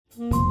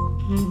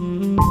It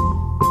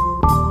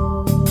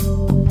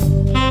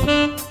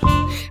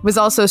was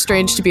also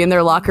strange to be in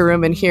their locker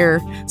room and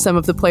hear some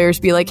of the players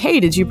be like,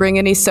 "Hey, did you bring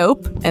any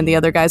soap?" And the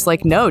other guy's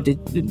like, "No."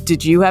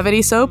 Did you have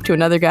any soap? To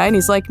another guy, and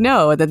he's like,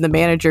 "No." And then the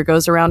manager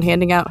goes around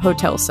handing out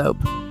hotel soap.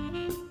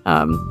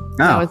 I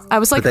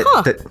was like,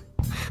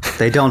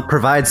 They don't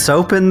provide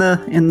soap in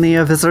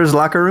the visitors'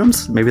 locker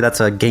rooms? Maybe that's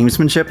a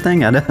gamesmanship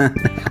thing? I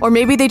don't Or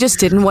maybe they just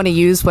didn't want to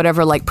use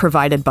whatever like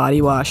provided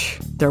body wash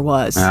there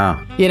was.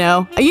 Oh. You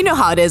know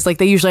how it is. Like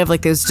they usually have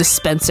like those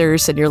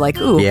dispensers, and you're like,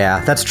 "Ooh."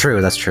 Yeah, that's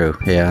true.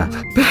 Yeah.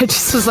 But I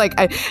just was like,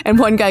 and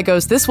one guy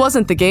goes, "This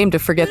wasn't the game to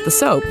forget the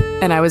soap."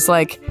 And I was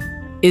like,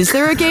 "Is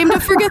there a game to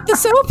forget the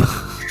soap?"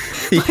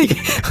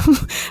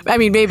 I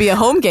mean, maybe a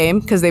home game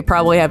because they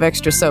probably have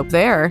extra soap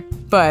there,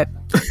 but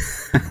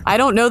I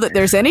don't know that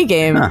there's any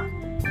game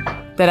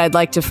that I'd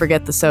like to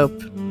forget the soap.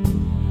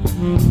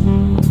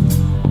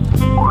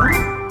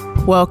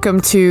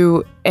 Welcome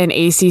to an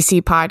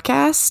ACC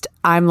podcast.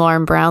 I'm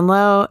Lauren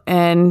Brownlow,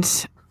 and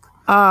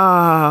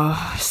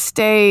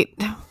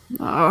State,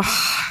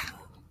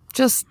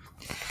 just.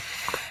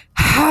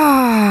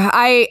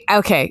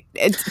 Okay.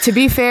 To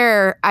be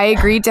fair, I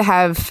agreed to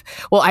have.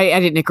 Well, I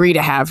didn't agree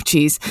to have.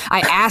 Geez,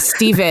 I asked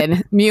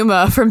Stephen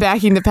Muma from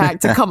Backing the Pack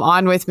to come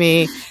on with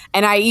me,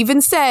 and I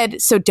even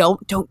said, "So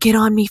don't get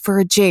on me for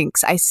a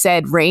jinx." I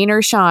said, "Rain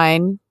or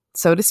shine,"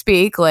 so to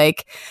speak,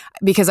 like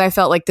because I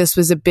felt like this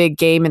was a big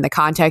game in the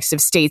context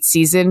of State's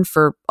season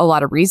for a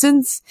lot of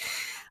reasons.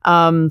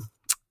 I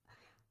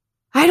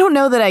don't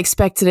know that I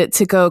expected it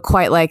to go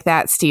quite like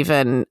that,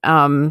 Stephen.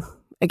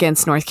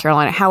 Against North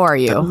Carolina. How are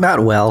you?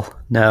 Not well,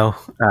 no.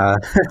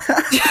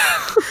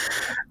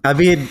 I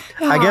mean,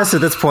 I guess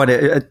at this point,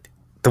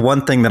 the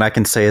one thing that I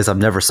can say is I'm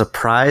never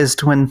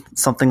surprised when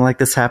something like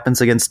this happens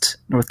against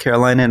North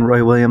Carolina and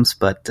Roy Williams.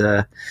 But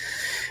yeah,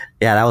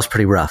 that was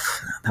pretty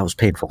rough. That was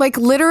painful. Like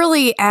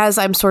literally as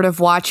I'm sort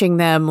of watching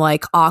them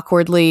like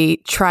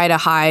awkwardly try to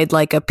hide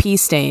like a pee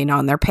stain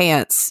on their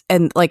pants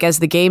and like as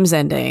the game's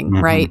ending,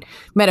 right?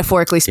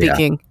 Metaphorically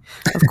speaking,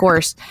 of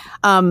course.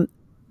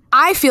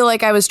 I feel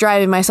like I was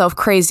driving myself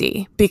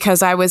crazy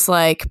because I was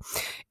like,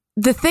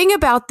 the thing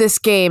about this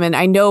game, and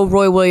I know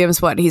Roy Williams,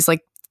 he's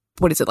like,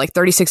 what is it, like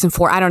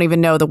 36-4? I don't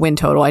even know the win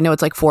total. I know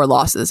it's like 4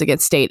 losses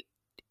against State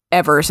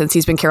ever since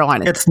he's been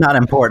Carolina. It's not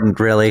important,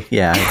 really.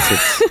 Yeah,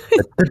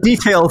 the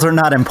details are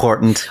not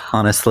important,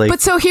 honestly.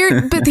 But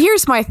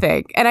here's my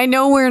thing, and I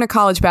know we're in a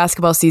college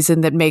basketball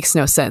season that makes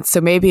no sense, so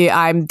maybe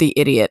I'm the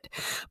idiot,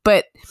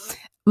 but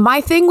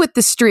my thing with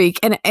the streak,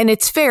 and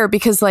it's fair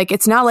because like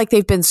it's not like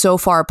they've been so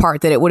far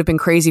apart that it would have been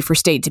crazy for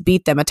State to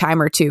beat them a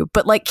time or two.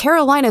 But like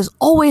Carolina's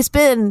always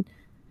been,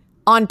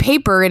 on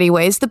paper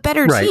anyways, the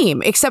better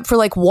team, except for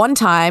like one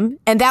time.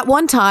 And that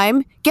one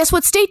time, guess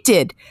what State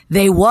did?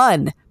 They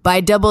won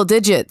by double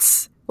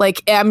digits.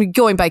 Like I'm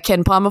going by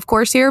Ken Pom, of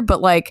course, here,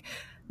 but like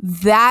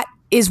that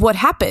is what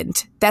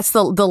happened. That's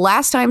the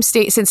last time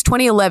State since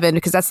 2011,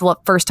 because that's the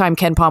first time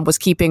Ken Pom was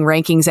keeping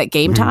rankings at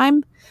game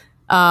time.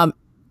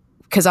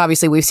 Because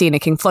obviously we've seen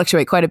it can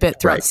fluctuate quite a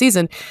bit throughout the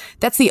season.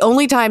 That's the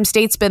only time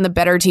State's been the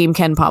better team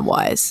Ken Pom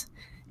wise.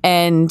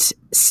 And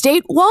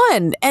State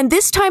won. And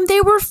this time they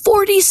were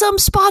 40-some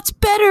spots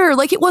better.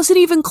 Like it wasn't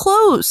even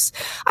close.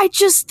 I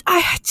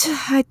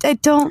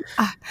don't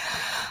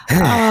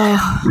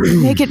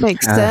make it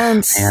make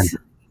sense.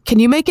 Can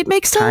you make it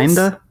make sense?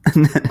 Kinda.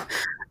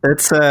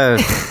 It's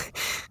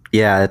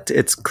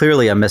it's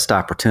clearly a missed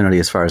opportunity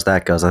as far as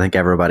that goes. I think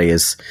everybody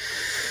is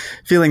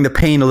feeling the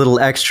pain a little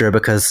extra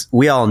because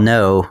we all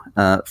know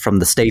from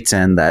the State's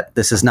end that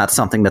this is not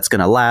something that's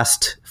going to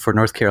last for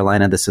North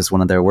Carolina. This is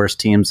one of their worst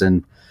teams,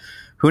 and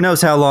who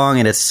knows how long,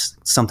 and it's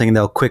something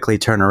they'll quickly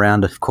turn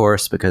around, of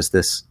course, because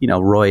this,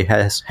 Roy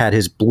has had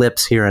his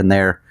blips here and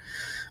there,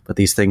 but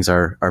these things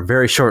are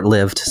very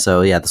short-lived.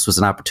 So, yeah, this was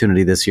an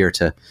opportunity this year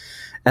to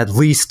at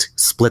least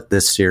split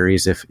this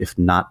series, if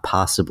not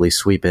possibly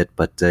sweep it.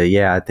 But,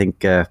 I think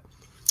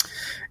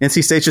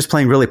NC State's just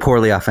playing really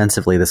poorly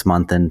offensively this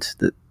month, and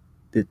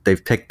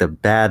they've picked a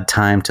bad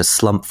time to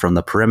slump from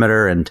the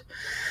perimeter. And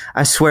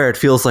I swear it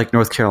feels like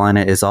North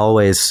Carolina is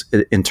always,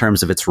 in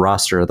terms of its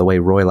roster, the way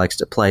Roy likes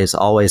to play, is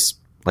always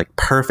like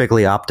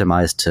perfectly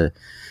optimized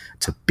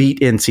to beat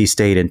NC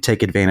State and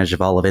take advantage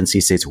of all of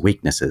NC State's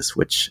weaknesses,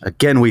 which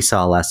again we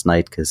saw last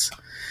night because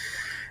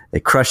they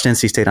crushed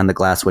NC State on the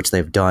glass, which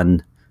they've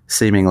done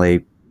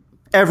seemingly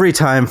every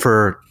time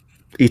for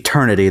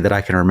eternity that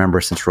I can remember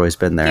since Roy's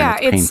been there. Yeah,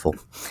 and it's painful.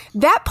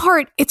 That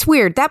part, it's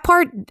weird. That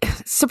part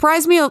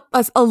surprised me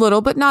a little,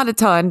 but not a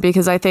ton,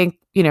 because I think,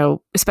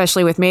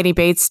 especially with Manny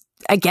Bates,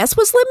 I guess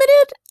was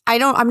limited.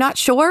 I'm not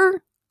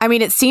sure. I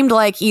mean, it seemed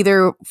like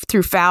either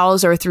through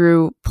fouls or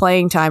through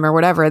playing time or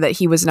whatever that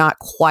he was not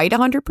quite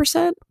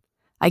 100%,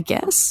 I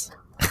guess.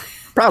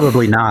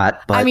 Probably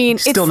not, but I mean,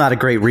 still not a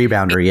great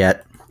rebounder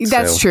yet.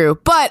 That's true.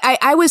 But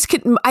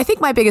I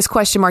think my biggest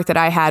question mark that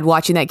I had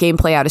watching that game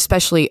play out,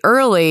 especially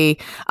early,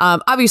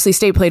 obviously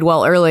State played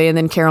well early, and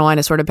then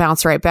Carolina sort of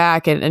bounced right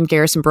back, and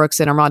Garrison Brooks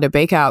and Armando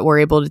Bakeout were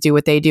able to do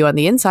what they do on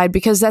the inside,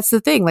 because that's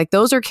the thing. Like,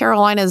 those are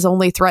Carolina's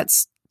only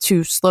threats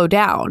to slow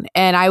down.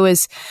 And I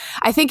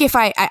think if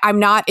I'm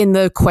not in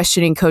the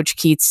questioning Coach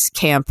Keatts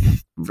camp,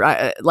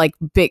 like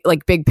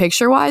big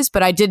picture wise,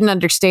 but I didn't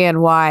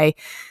understand why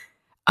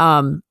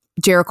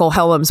Jericho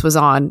Helms was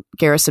on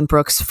Garrison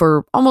Brooks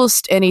for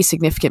almost any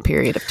significant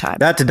period of time.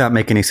 That did not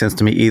make any sense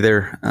to me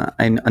either.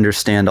 I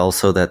understand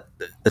also that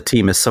the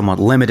team is somewhat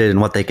limited in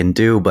what they can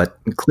do, but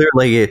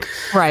clearly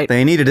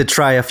they needed to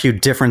try a few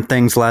different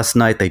things last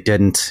night. They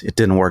didn't. It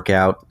didn't work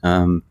out.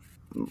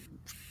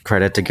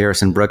 Credit to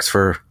Garrison Brooks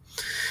for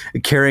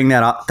carrying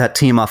that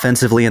team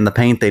offensively in the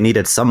paint. They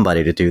needed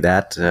somebody to do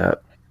that.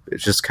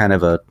 It's just kind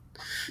of a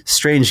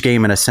strange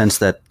game in a sense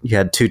that you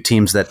had two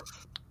teams that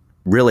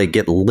really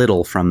get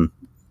little from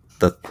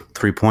the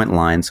 3-point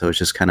line. So it's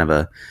just kind of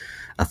a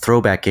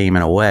throwback game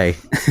in a way.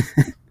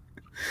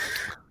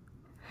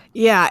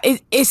 Yeah.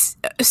 It's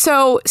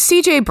so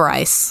CJ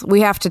Bryce,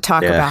 we have to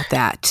talk about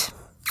that.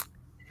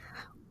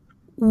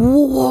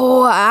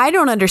 Whoa, I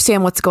don't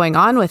understand what's going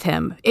on with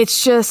him.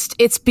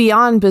 It's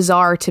beyond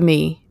bizarre to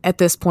me at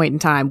this point in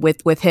time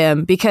with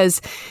him, because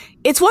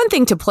it's one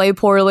thing to play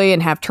poorly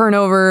and have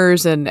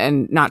turnovers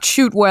and not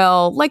shoot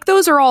well. Like,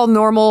 those are all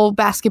normal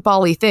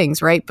basketball-y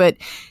things, right? But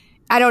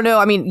I don't know.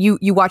 I mean,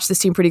 you watch this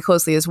team pretty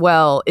closely as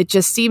well. It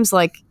just seems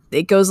like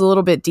it goes a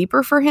little bit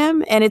deeper for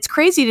him. And it's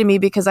crazy to me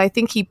because I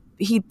think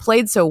he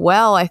played so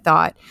well, I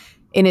thought,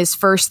 in his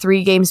first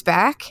 3 games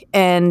back.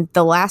 And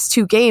the last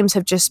 2 games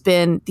have just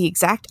been the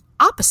exact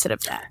opposite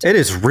of that. It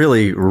is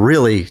really,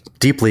 really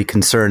deeply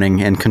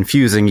concerning and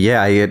confusing.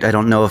 Yeah, I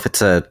don't know if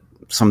it's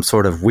some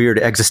sort of weird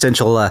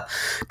existential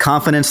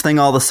confidence thing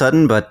all of a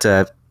sudden, but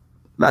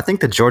I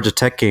think the Georgia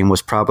Tech game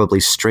was probably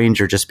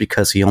stranger just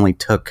because he only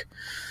took,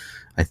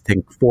 I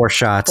think, 4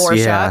 shots.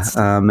 Shots.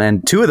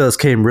 And 2 of those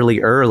came really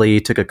early.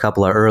 He took a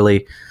couple of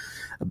early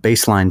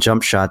baseline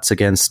jump shots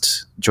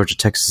against Georgia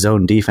Tech's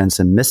zone defense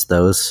and missed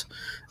those,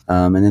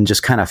 and then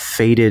just kind of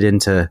faded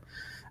into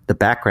the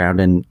background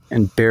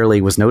and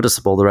barely was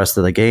noticeable the rest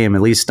of the game.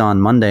 At least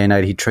on Monday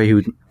night, he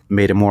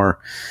made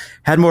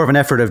had more of an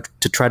effort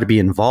to try to be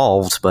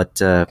involved, but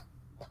 0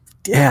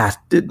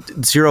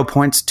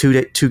 points,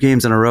 two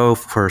games in a row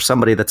for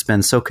somebody that's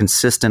been so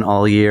consistent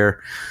all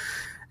year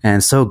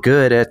and so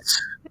good at,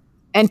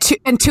 and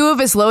two of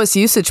his lowest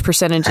usage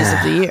percentages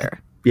of the year.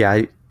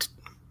 Yeah,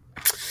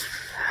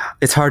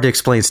 it's hard to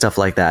explain stuff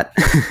like that.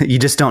 You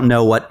just don't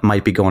know what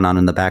might be going on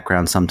in the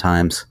background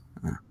sometimes.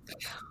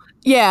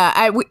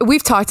 Yeah,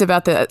 we've talked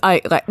about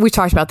we've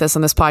talked about this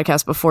on this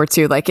podcast before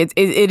too. Like, it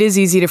is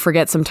easy to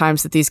forget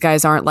sometimes that these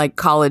guys aren't like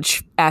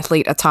college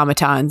athlete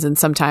automatons, and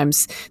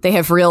sometimes they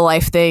have real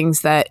life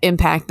things that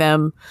impact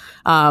them.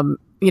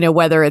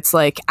 Whether it's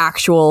like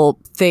actual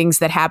things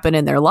that happen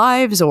in their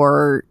lives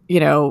or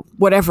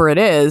whatever it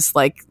is.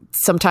 Like,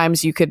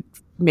 sometimes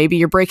maybe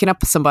you're breaking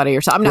up with somebody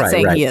or something. I'm not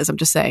saying he is. I'm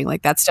just saying,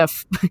 like, that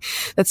stuff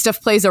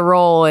plays a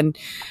role. And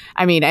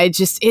I mean, it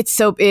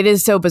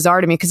is so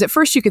bizarre to me, because at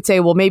first you could say,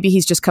 well, maybe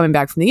he's just coming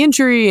back from the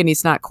injury and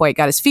he's not quite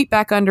got his feet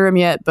back under him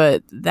yet.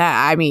 But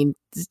that, I mean,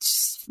 it's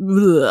just,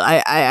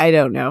 I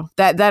don't know.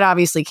 That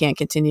obviously can't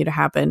continue to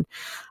happen.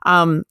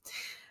 I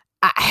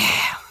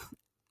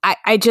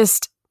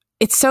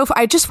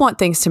just want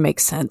things to make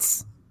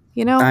sense,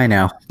 I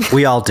know.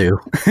 We all do.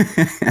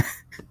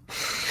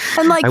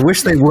 And I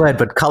wish they would,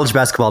 but college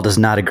basketball does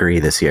not agree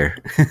this year.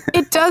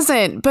 It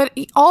doesn't. But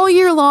all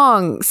year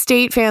long,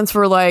 State fans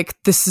were like,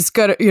 this is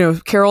gonna,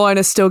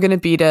 Carolina's still gonna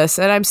beat us.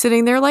 And I'm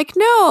sitting there like,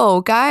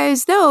 no,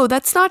 guys, no,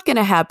 that's not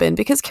gonna happen,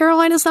 because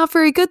Carolina's not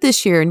very good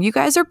this year and you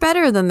guys are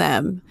better than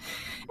them.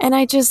 And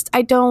I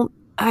don't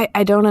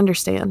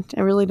understand. I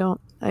really don't.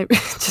 I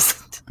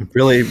just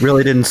really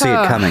didn't see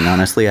it coming.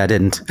 Honestly, I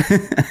didn't.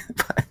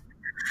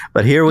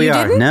 but here we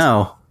are. Didn't?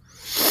 No.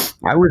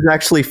 I was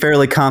actually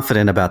fairly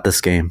confident about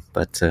this game,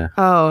 but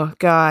oh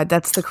God,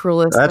 that's the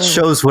cruelest. That thing.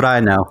 shows what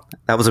I know.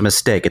 That was a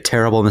mistake, a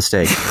terrible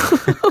mistake.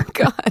 Oh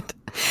God,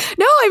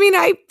 no, I mean,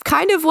 I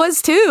kind of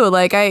was too.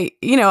 Like, I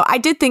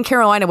did think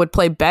Carolina would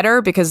play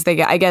better, because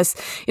I guess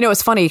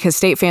it's funny because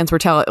State fans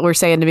were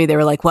saying to me, they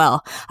were like,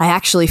 well, I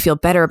actually feel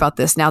better about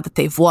this now that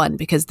they've won,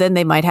 because then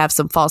they might have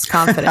some false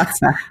confidence.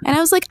 And I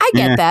was like, I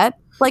get that.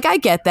 Like, I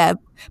get that,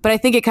 but I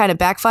think it kind of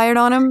backfired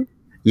on them.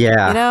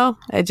 Yeah.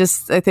 I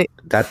think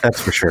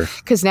that's for sure.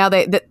 Because now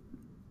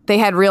they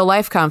had real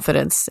life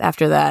confidence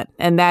after that.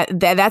 And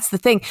that's the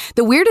thing.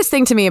 The weirdest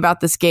thing to me about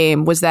this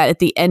game was that at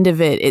the end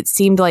of it, it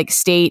seemed like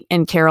State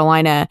and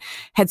Carolina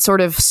had sort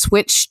of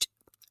switched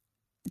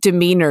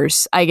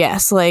demeanors, I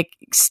guess. Like,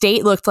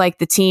 State looked like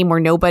the team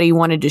where nobody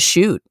wanted to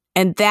shoot.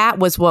 And that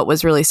was what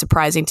was really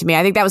surprising to me.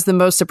 I think that was the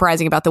most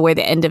surprising about the way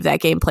the end of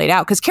that game played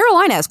out. Because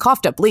Carolina has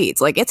coughed up leads.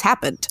 Like, it's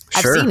happened.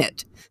 Sure.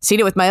 I've seen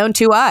it with my own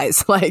 2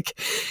 eyes. Like,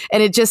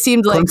 and it just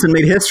seemed like Clemson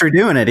made history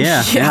doing it.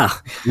 Yeah.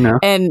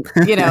 And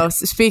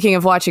speaking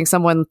of watching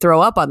someone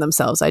throw up on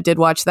themselves, I did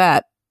watch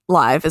that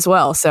live as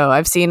well. So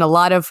I've seen a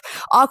lot of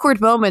awkward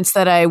moments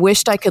that I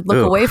wished I could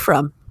look away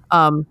from,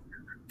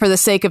 for the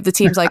sake of the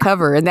teams I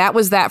cover. And that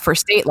was that for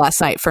State last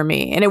night for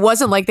me. And it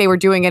wasn't like they were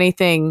doing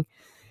anything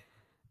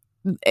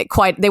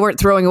they weren't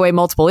throwing away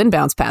multiple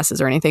inbounds passes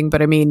or anything,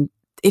 but I mean,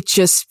 it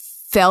just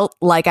felt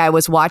like I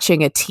was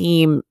watching a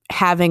team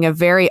having a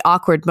very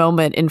awkward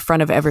moment in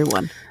front of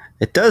everyone.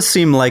 It does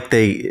seem like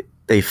they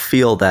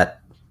feel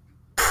that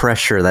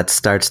pressure that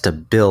starts to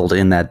build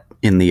in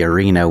the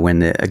arena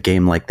when a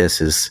game like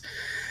this is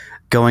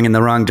going in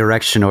the wrong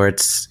direction, or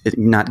it's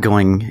not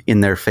going in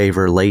their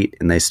favor late,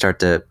 and they start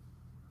to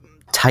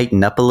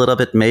tighten up a little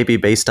bit, maybe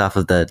based off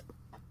of the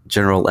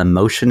general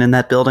emotion in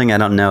that building. I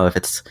don't know if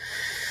it's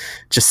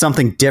just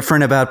something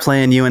different about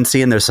playing UNC,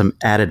 and there's some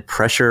added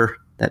pressure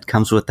that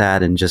comes with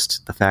that, and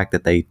just the fact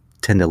that they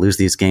tend to lose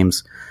these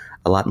games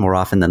a lot more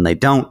often than they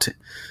don't.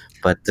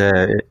 But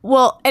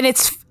well, and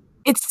it's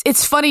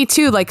funny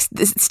too. Like,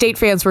 State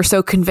fans were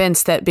so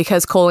convinced that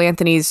because Cole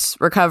Anthony's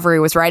recovery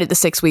was right at the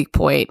 6-week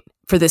point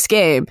for this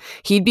game,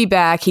 he'd be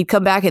back. He'd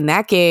come back in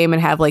that game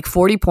and have like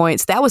 40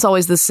 points. That was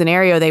always the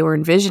scenario they were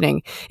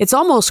envisioning. It's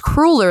almost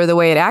crueler the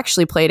way it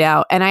actually played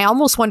out. And I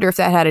almost wonder if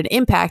that had an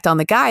impact on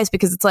the guys,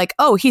 because it's like,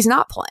 oh, he's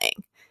not playing.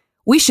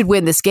 We should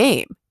win this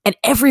game. And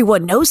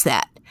everyone knows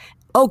that.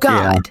 Oh,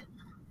 God. Yeah.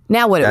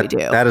 Now what do we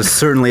do? That is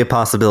certainly a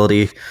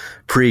possibility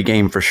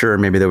pre-game for sure.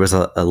 Maybe there was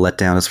a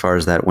letdown as far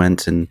as that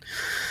went. And,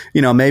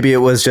 maybe it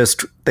was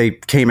just they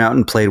came out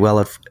and played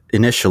well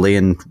initially.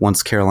 And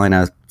once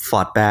Carolina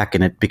fought back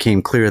and it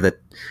became clear that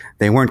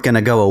they weren't going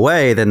to go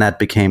away, then that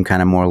became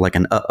kind of more like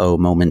an uh-oh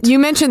moment. You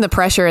mentioned the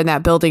pressure in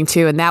that building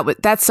too, and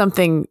that's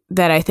something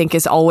that I think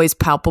is always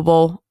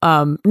palpable,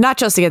 not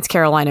just against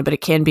Carolina, but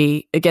it can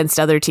be against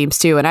other teams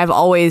too. And I've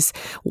always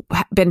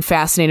been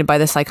fascinated by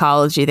the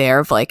psychology there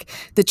of like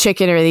the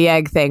chicken or the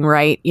egg thing,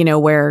 right?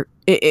 Where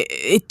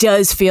it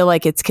does feel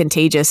like it's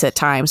contagious at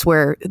times,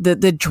 where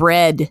the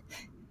dread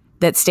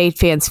that State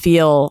fans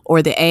feel,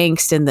 or the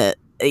angst and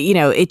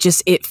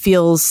it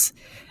feels...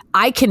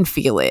 I can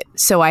feel it.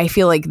 So I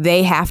feel like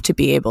they have to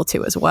be able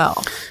to as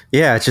well.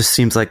 Yeah, it just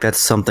seems like that's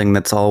something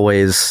that's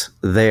always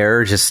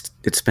there. Just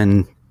it's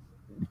been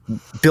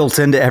built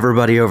into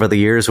everybody over the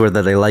years,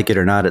 whether they like it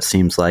or not, it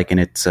seems like. And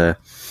it's I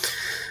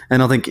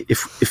don't think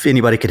if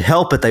anybody could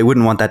help it, they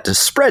wouldn't want that to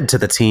spread to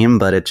the team,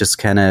 but it just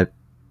kind of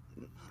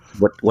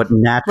what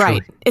naturally...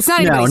 Right. It's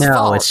not anybody's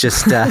fault. It's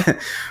just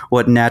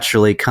what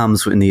naturally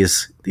comes in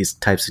these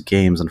types of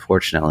games,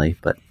 unfortunately.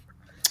 But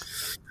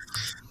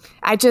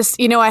I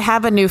just, I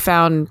have a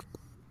newfound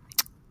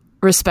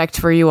respect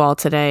for you all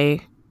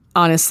today.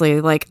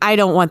 Honestly, like, I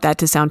don't want that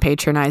to sound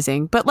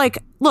patronizing, but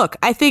like, look,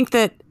 I think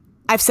that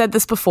I've said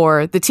this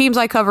before. The teams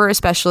I cover,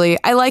 especially,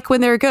 I like when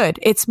they're good.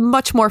 It's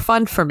much more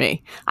fun for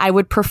me. I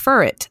would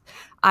prefer it.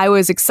 I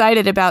was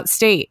excited about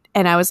State,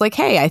 and I was like,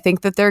 hey, I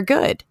think that they're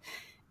good.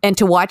 And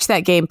to watch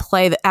that game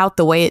play out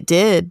the way it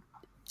did,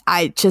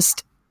 I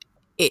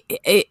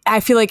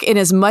feel like in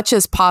as much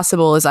as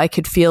possible as I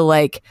could feel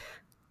like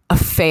a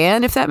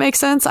fan, if that makes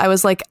sense, I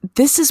was like,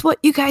 this is what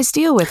you guys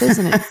deal with,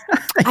 isn't it?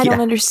 I don't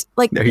understand.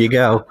 Like, there you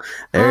go.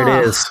 There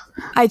it is.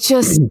 I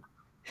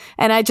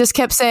just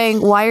kept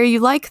saying, why are you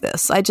like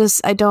this? I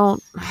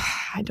don't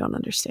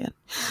understand.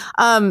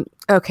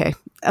 Okay.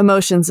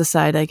 Emotions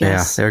aside, I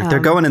guess. Yeah, they're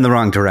going in the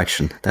wrong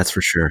direction. That's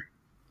for sure.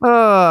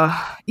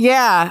 Oh,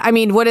 yeah. I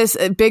mean, what is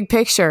a big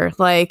picture?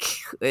 Like,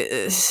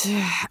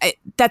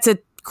 that's a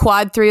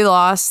quad 3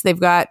 loss. They've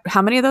got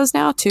how many of those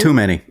now? 2? Too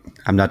many.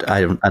 I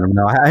don't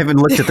know. I haven't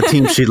looked at the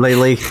team sheet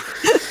lately.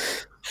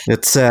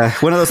 It's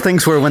one of those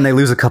things where when they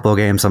lose a couple of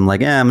games, I'm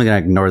like, I'm going to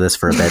ignore this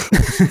for a bit.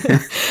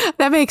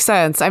 That makes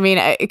sense. I mean,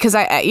 because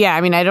I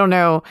don't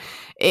know.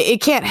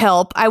 It can't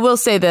help. I will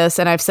say this,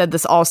 and I've said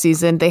this all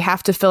season, they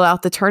have to fill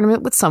out the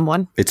tournament with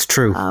someone. It's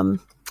true.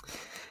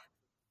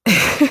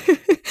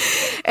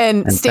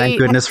 And State, thank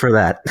goodness for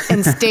that.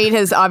 And State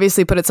has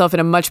obviously put itself in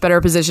a much better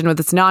position with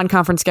its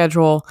non-conference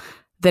schedule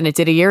than it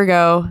did a year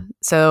ago.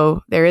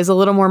 So there is a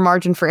little more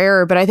margin for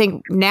error. But I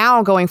think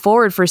now going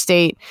forward for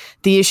State,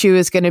 the issue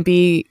is going to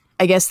be,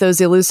 I guess, those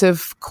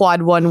elusive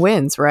quad 1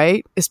 wins,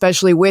 right?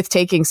 Especially with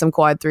taking some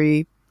quad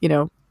 3,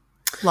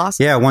 losses.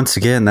 Yeah, once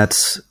again,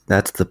 that's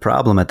the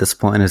problem at this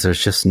point, is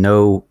there's just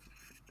no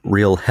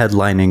real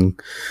headlining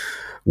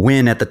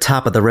win at the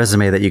top of the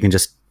resume that you can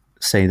just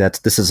say that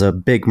this is a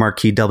big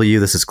marquee W.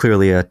 This is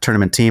clearly a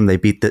tournament team. They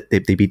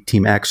beat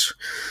Team X.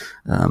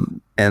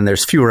 And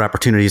there's fewer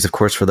opportunities, of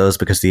course, for those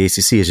because the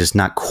ACC is just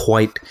not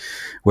quite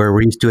where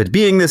we're used to it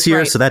being this year.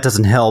 Right. So that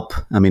doesn't help.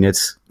 I mean,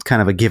 it's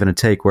kind of a give and a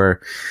take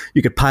where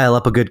you could pile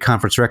up a good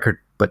conference record,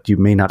 but you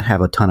may not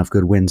have a ton of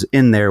good wins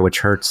in there, which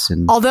hurts.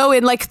 And although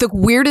in like the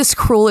weirdest,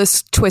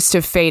 cruelest twist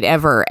of fate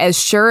ever, as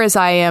sure as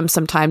I am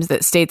sometimes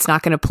that State's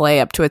not going to play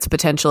up to its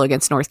potential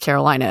against North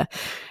Carolina,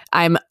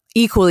 I'm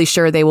equally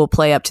sure they will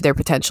play up to their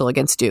potential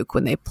against Duke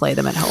when they play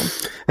them at home.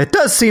 It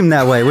does seem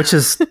that way, which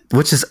is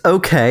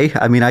okay.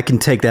 I mean, I can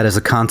take that as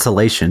a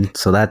consolation.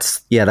 So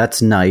that's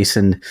nice.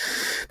 And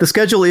the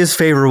schedule is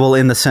favorable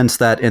in the sense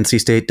that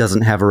NC State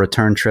doesn't have a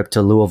return trip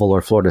to Louisville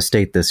or Florida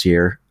State this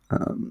year.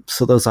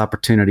 So those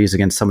opportunities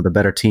against some of the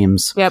better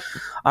teams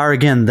are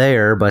again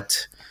there,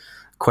 but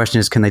question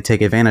is, can they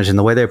take advantage? And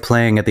the way they're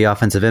playing at the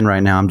offensive end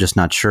right now, I'm just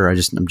not sure.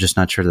 I'm just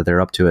not sure that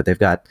they're up to it. They've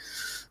got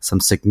some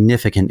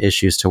significant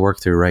issues to work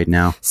through right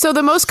now. So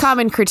the most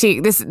common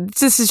critique, this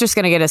is just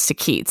going to get us to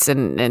Keatts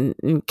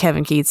and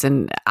Kevin Keatts.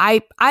 And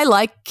I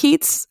like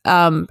Keatts.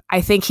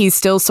 I think he's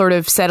still sort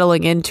of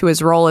settling into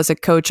his role as a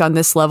coach on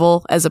this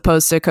level, as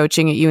opposed to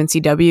coaching at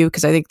UNCW,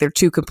 because I think they're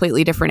two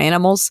completely different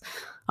animals.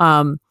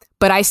 But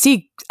I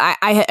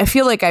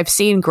feel like I've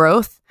seen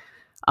growth.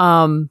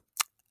 But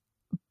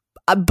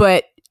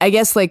I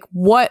guess, like,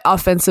 what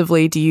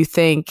offensively do you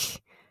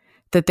think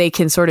that they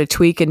can sort of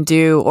tweak and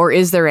do, or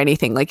is there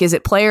anything? Like, is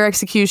it player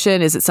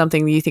execution? Is it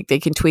something that you think they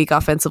can tweak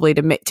offensively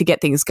to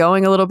get things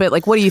going a little bit?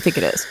 Like, what do you think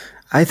it is?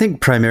 I think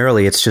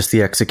primarily it's just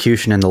the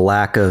execution and the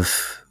lack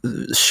of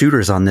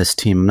shooters on this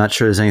team. I'm not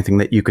sure there's anything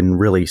that you can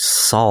really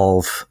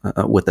solve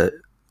with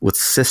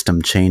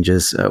system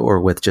changes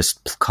or with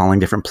just calling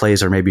different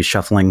plays or maybe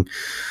shuffling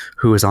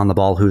who is on the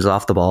ball, who's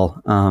off the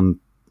ball.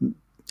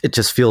 It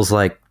just feels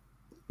like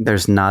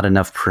there's not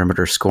enough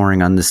perimeter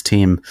scoring on this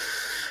team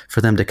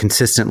for them to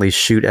consistently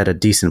shoot at a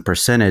decent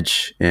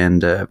percentage.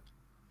 And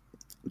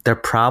they're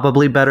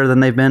probably better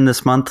than they've been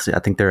this month. I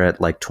think they're at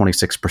like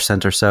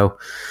 26% or so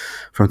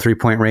from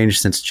 3-point range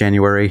since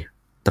January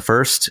the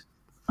 1st.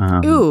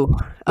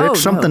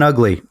 It's something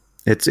ugly.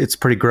 It's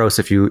pretty gross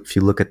if you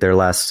look at their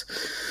last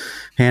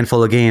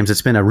handful of games.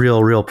 It's been a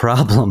real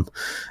problem.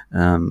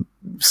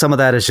 Some of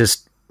that is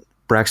just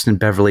Braxton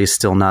Beverly is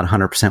still not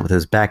 100% with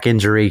his back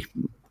injury.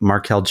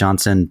 Markel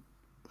Johnson,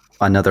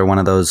 another one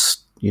of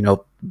those,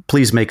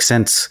 please make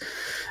sense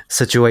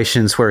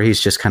situations where he's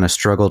just kind of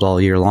struggled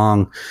all year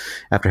long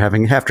after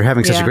having such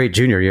a great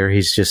junior year.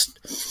 He's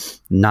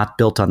just not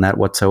built on that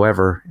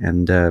whatsoever,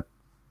 and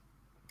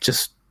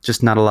just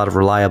not a lot of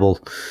reliable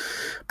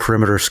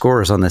perimeter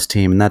scorers on this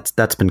team, and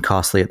that's been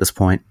costly at this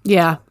point.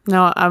 Yeah,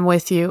 no, I'm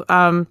with you.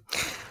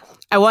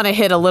 I want to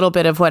hit a little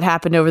bit of what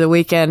happened over the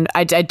weekend.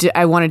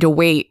 I wanted to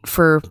wait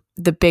for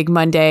the big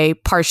Monday,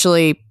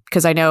 partially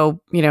because I know,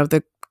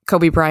 the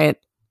Kobe Bryant,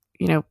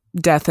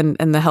 death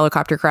and the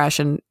helicopter crash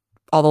and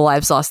all the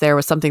lives lost there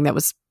was something that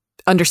was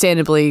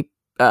understandably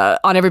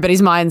on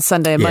everybody's minds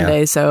Sunday and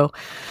Monday. So,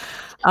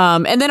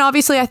 and then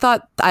obviously I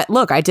thought,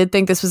 I did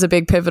think this was a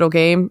big pivotal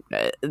game.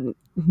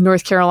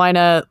 North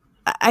Carolina,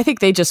 I think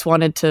they just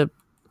wanted to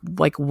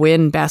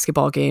win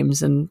basketball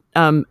games. And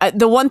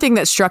the one thing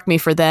that struck me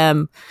for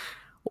them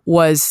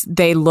was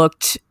they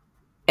looked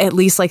at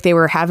least like they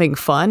were having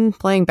fun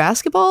playing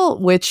basketball,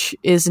 which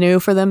is new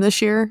for them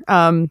this year.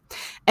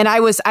 And I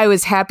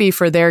was happy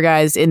for their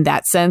guys in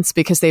that sense,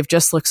 because they've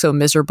just looked so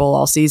miserable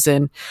all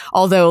season.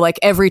 Although,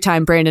 every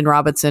time Brandon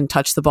Robinson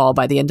touched the ball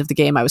by the end of the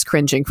game, I was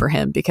cringing for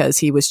him, because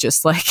he was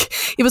just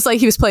he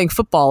was playing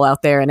football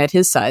out there, and at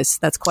his size,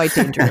 that's quite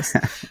dangerous.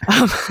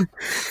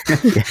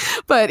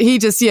 But he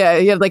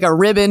had a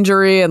rib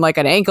injury and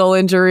an ankle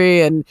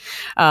injury. And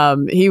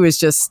he was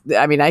just,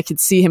 I could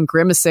see him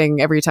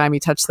grimacing every time he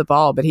touched the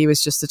ball, but he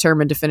was just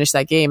determined to finish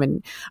that game.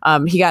 And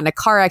he got in a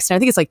car accident, I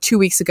think it's 2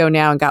 weeks ago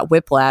now, and got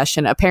whiplash.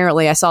 And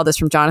apparently I saw this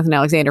from Jonathan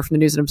Alexander from the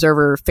News and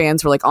Observer.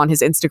 Fans were on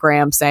his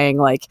Instagram saying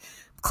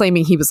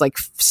claiming he was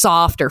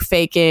soft or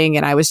faking.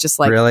 And I was just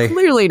really?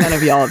 Clearly none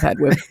of y'all have had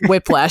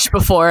whiplash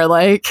before.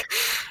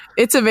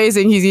 It's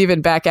amazing he's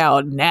even back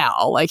out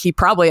now. He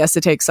probably has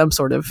to take some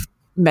sort of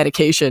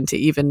medication to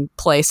even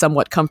play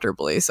somewhat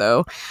comfortably.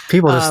 So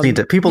people just need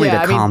to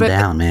calm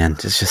down, man.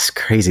 It's just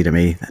crazy to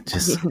me.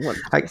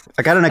 I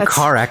got in a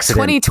car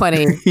accident.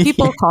 2020.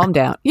 People calm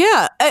down.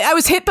 Yeah. I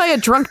was hit by a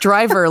drunk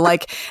driver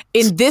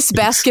in this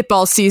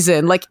basketball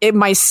season, in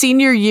my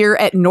senior year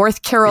at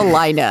North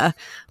Carolina.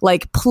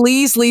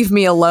 Please leave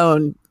me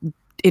alone,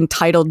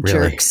 entitled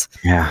jerks.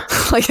 Yeah.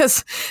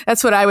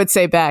 That's what I would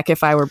say back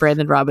if I were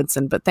Brandon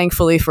Robinson. But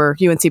thankfully for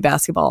UNC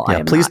basketball, I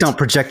am please not. Don't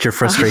project your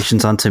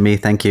frustrations onto me.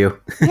 Thank you.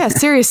 Yeah,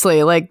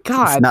 seriously.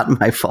 God. It's not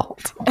my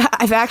fault.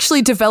 I've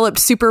actually developed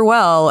super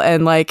well,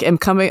 and am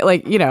coming,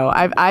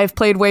 I've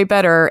played way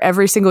better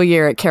every single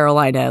year at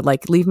Carolina.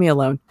 Leave me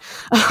alone.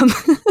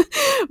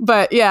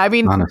 But yeah,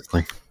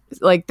 honestly,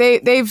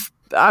 they've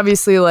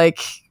obviously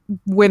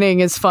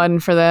winning is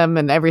fun for them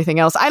and everything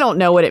else. I don't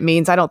know what it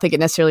means. I don't think it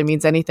necessarily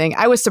means anything.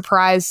 I was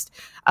surprised.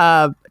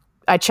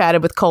 I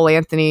chatted with Cole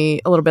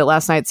Anthony a little bit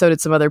last night. So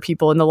did some other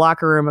people in the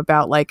locker room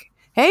about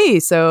hey,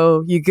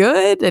 so you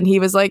good? And he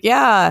was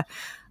yeah,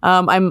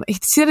 he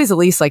said he's at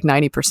least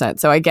 90%.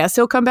 So I guess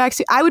he'll come back.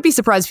 I would be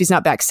surprised if he's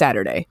not back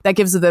Saturday. That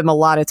gives them a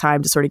lot of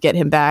time to sort of get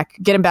him back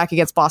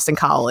against Boston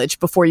College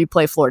before you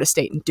play Florida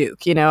State and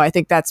Duke. I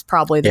think that's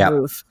probably the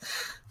move.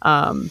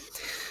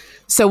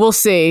 So we'll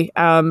see.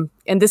 And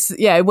this,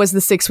 it was the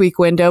 6-week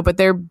window, but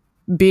they're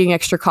being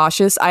extra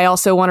cautious. I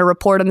also want to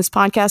report on this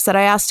podcast that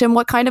I asked him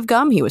what kind of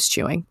gum he was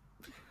chewing.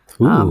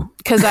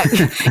 Because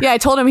I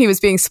told him he was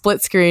being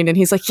split screened, and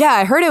he's yeah,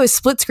 I heard I was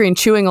split screen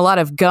chewing a lot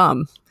of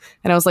gum.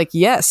 And I was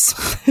yes.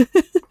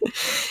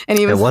 And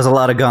it was a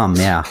lot of gum.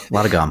 Yeah, a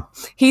lot of gum.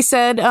 He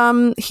said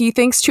he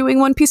thinks chewing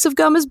one piece of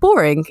gum is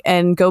boring,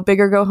 and go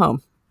big or go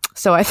home.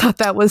 So I thought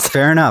that was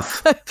fair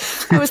enough.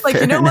 I was like,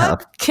 you know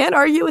what? Can't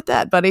argue with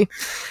that, buddy.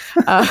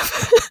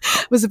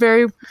 It was a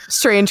very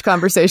strange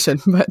conversation,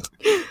 but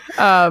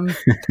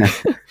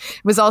it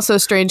was also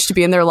strange to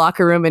be in their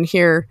locker room and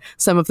hear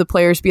some of the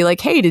players be like,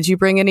 hey, did you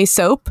bring any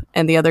soap?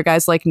 And the other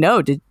guy's like,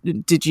 no.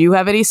 Did you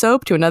have any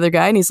soap? To another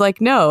guy? And he's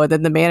like, no. And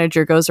then the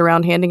manager goes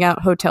around handing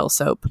out hotel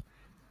soap.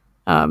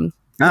 I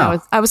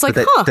was like,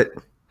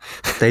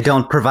 They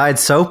don't provide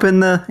soap in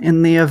the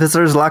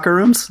visitors' locker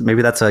rooms.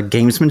 Maybe that's a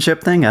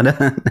gamesmanship thing. I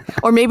don't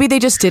Or maybe they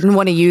just didn't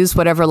want to use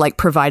whatever like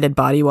provided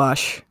body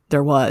wash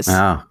there was.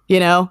 Oh. You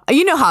know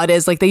how it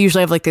is. Like they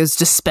usually have like those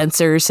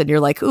dispensers, and you're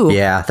like, ooh.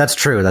 Yeah, that's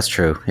true. That's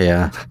true.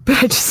 Yeah.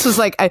 But I just was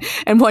like,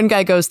 and one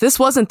guy goes, "This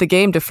wasn't the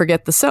game to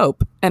forget the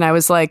soap," and I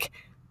was like,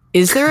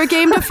 "Is there a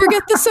game to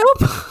forget the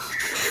soap?"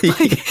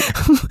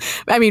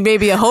 I mean,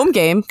 maybe a home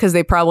game because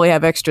they probably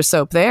have extra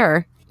soap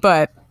there,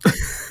 but.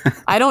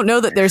 I don't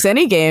know that there's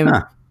any game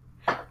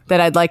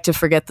that I'd like to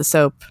forget the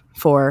soap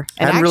for.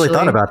 And I hadn't really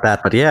thought about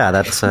that, but yeah,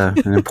 that's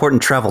an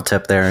important travel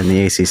tip there in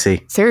the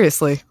ACC.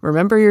 Seriously,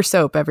 remember your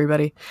soap,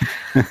 everybody.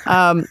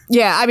 Yeah,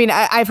 I mean,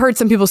 I've heard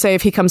some people say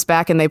if he comes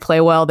back and they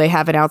play well, they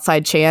have an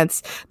outside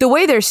chance. The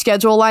way their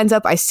schedule lines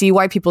up, I see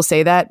why people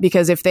say that,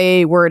 because if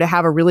they were to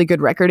have a really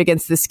good record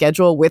against this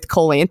schedule with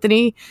Cole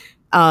Anthony,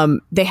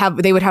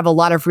 they would have a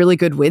lot of really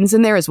good wins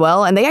in there as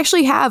well. And they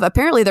actually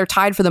apparently they're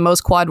tied for the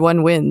most quad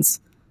one wins.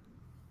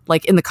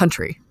 Like in the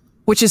country,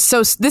 which is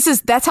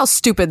that's how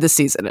stupid this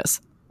season is.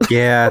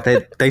 Yeah,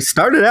 they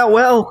started out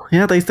well.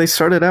 Yeah, they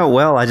started out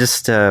well. I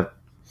just it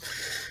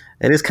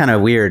is kind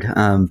of weird.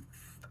 I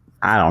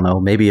don't know.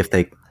 Maybe if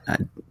I'm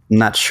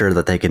not sure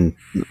that they can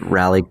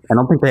rally. I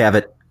don't think they have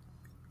it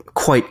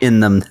quite in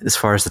them as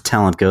far as the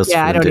talent goes.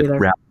 Yeah, I don't either.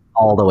 Rally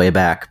all the way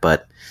back,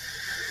 but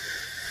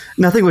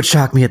nothing would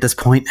shock me at this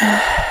point.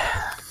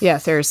 Yeah,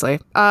 seriously.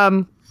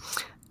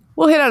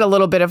 We'll hit on a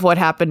little bit of what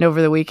happened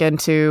over the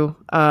weekend too.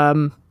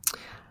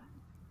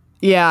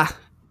 Yeah.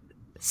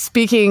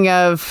 Speaking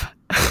of,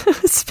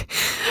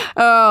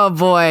 oh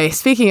boy,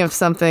 speaking of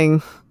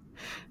something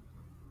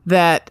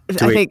that I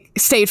think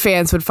State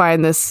fans would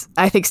find this,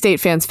 I think State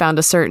fans found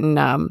a certain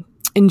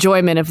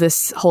enjoyment of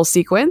this whole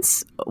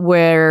sequence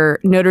where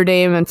Notre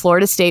Dame and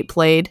Florida State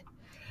played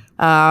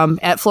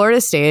at Florida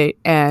State,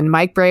 and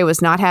Mike Brey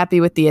was not happy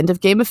with the end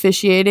of game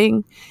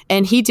officiating,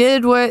 and he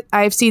did what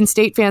I've seen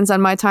State fans on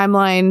my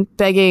timeline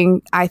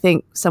begging, I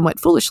think somewhat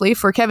foolishly,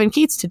 for Kevin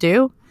Keatts to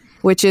do,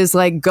 which is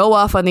like go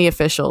off on the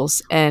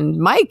officials. And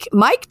Mike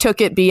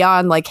took it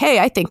beyond like, hey,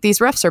 I think these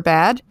refs are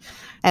bad,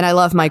 and I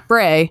love Mike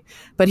Brey,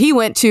 but he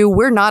went to,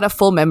 we're not a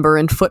full member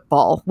in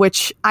football,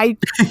 which I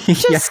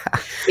just,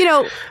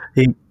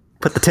 he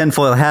put the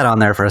tinfoil hat on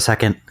there for a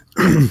second.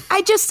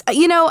 I just,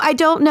 I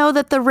don't know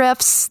that the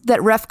refs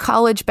that ref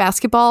college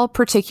basketball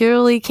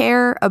particularly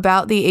care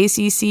about the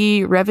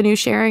ACC revenue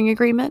sharing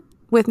agreement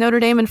with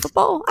Notre Dame in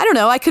football. I don't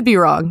know. I could be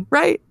wrong,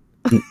 right?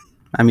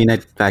 I mean,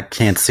 I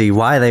can't see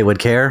why they would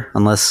care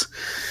unless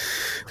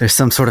there's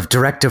some sort of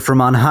directive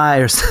from on high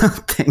or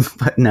something.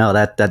 But no,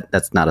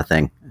 that's not a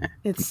thing.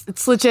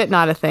 It's legit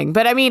not a thing.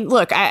 But I mean,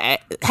 look,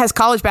 has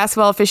college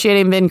basketball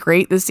officiating been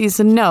great this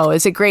season? No.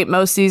 Is it great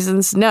most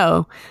seasons?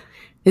 No.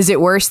 Is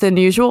it worse than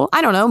usual?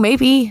 I don't know,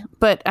 maybe.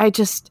 But I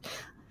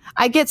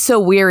get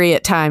so weary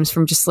at times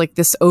from just like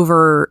this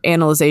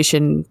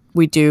over-analyzation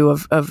we do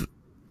of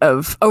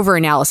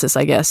over-analysis,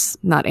 I guess.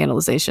 Not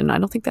analyzation. I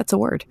don't think that's a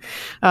word.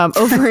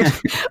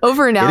 Over-analysis.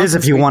 It is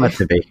if you want it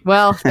to be.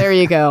 Well, there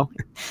you go.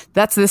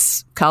 That's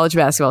this college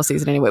basketball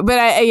season anyway. But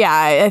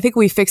I think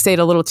we fixate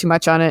a little too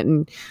much on it.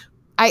 And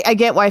I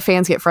get why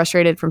fans get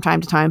frustrated from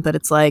time to time, but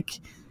it's like,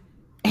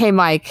 hey,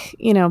 Mike,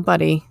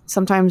 buddy,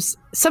 sometimes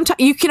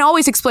you can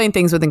always explain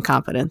things with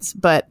incompetence,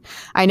 but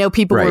I know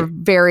people were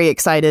very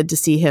excited to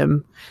see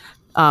him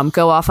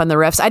go off on the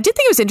refs. I did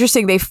think it was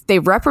interesting. They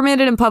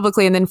reprimanded him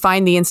publicly and then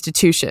fined the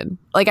institution.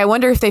 Like, I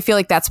wonder if they feel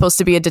like that's supposed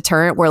to be a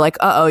deterrent where like,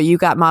 uh-oh, you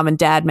got mom and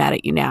dad mad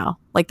at you now.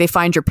 Like they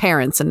fined your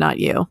parents and not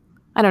you.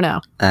 I don't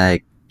know.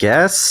 I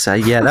guess.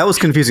 Yeah, that was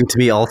confusing to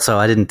me also.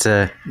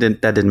 That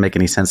didn't make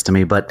any sense to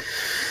me, but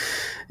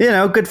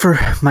good for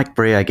Mike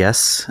Brey, I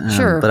guess.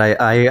 Sure. But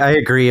I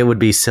agree it would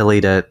be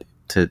silly to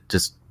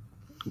just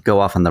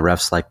go off on the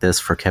refs like this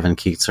for Kevin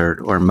Keatts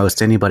or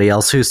most anybody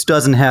else who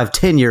doesn't have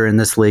tenure in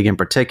this league in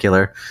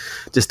particular.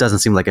 Just doesn't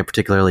seem like a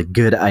particularly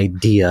good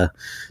idea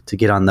to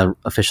get on the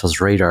officials'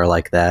 radar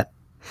like that.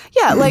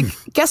 Yeah, like,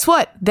 guess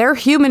what? They're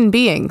human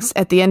beings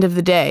at the end of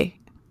the day.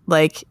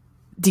 Like,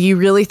 do you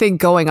really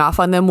think going off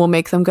on them will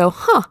make them go,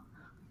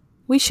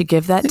 we should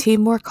give that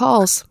team more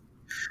calls?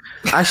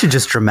 I should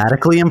just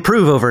dramatically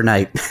improve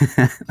overnight.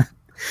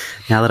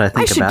 Now that I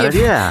think about it,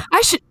 yeah.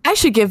 I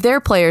should give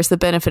their players the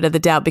benefit of the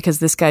doubt because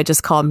this guy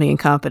just called me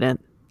incompetent.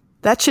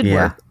 That should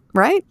work,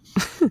 right?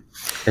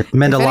 It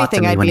meant a lot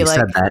to me when he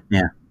said that,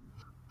 yeah.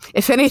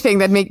 If anything,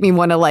 that'd make me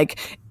want to, like,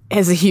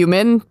 as a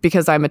human,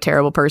 because I'm a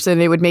terrible person,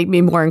 it would make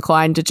me more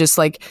inclined to just,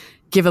 like,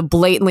 give a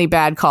blatantly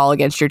bad call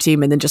against your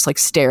team and then just, like,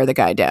 stare the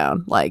guy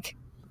down. Like,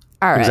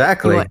 All right.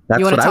 Exactly. That's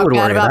you want what to I talk would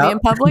bad worry about me about. in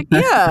public?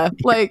 Yeah.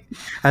 Like,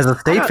 As a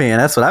state fan,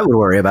 that's what I would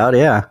worry about.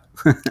 Yeah.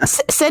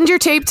 send your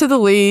tape to the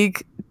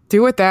league.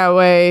 Do it that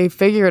way.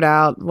 Figure it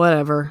out.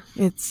 Whatever.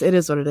 It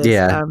is what it is.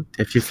 Yeah.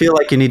 If you feel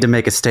like you need to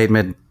make a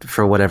statement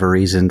for whatever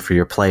reason for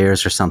your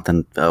players or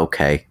something,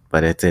 okay.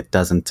 But it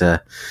doesn't.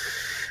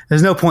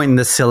 There's no point in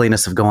this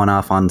silliness of going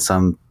off on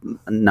some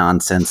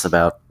nonsense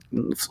about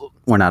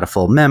we're not a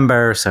full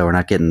member, so we're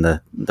not getting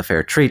the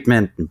fair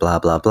treatment and blah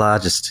blah blah.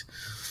 Just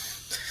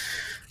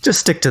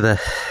stick to the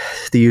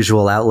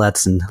usual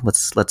outlets, and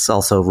let's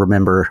also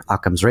remember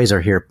Occam's razor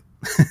here.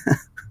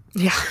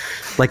 Yeah.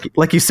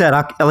 Like you said,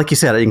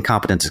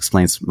 incompetence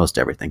explains most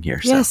everything here.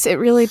 So. Yes, it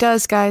really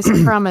does, guys.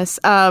 I promise.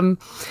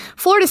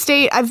 Florida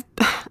State, I've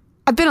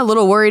been a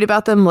little worried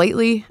about them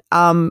lately.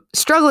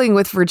 Struggling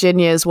with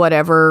Virginia is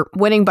whatever.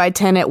 Winning by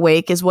 10 at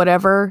Wake is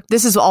whatever.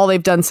 This is all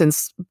they've done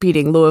since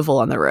beating Louisville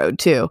on the road,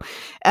 too.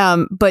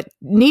 But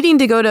needing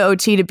to go to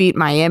OT to beat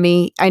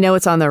Miami, I know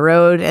it's on the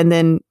road, and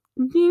then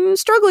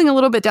struggling a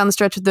little bit down the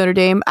stretch with Notre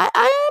Dame.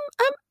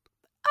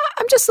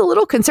 I'm just a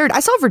little concerned. I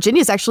saw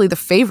Virginia's actually the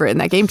favorite in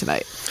that game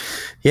tonight.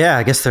 Yeah,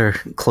 I guess they're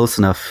close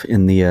enough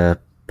in the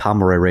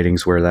Pomeroy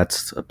ratings where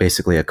that's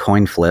basically a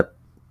coin flip.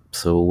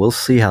 So we'll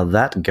see how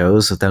that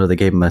goes. I know they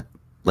gave them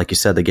like you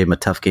said, they gave them a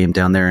tough game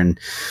down there in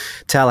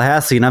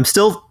Tallahassee. And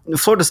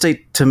Florida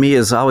State to me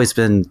has always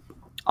been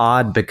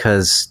odd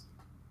because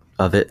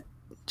of it.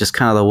 Just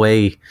kind of the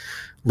way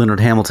Leonard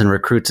Hamilton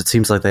recruits. It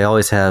seems like they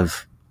always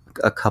have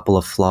a couple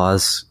of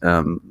flaws.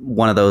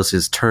 One of those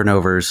is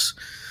turnovers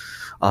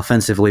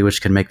offensively,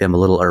 which can make them a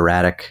little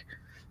erratic.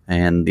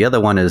 And the other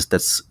one is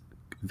that's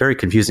very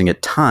confusing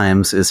at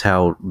times is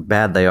how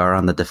bad they are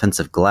on the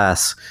defensive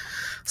glass.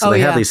 So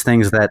they have these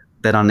things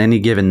that on any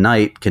given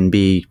night can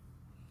be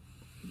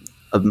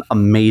a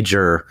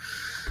major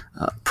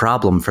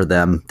problem for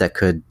them that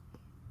could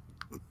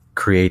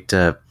create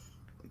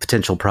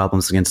potential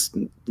problems against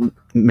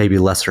maybe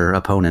lesser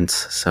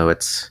opponents. So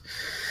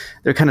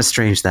they're kind of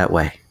strange that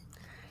way.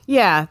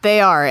 Yeah,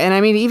 they are. And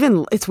I mean,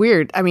 even it's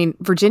weird. I mean,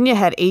 Virginia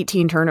had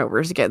 18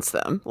 turnovers against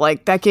them.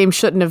 Like that game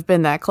shouldn't have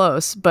been that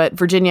close, but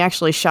Virginia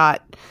actually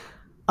shot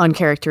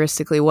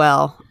uncharacteristically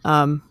well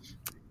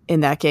in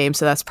that game.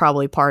 So that's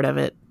probably part of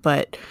it.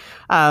 But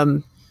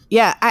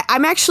yeah,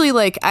 I'm actually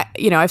like,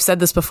 I've said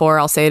this before.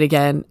 I'll say it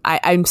again.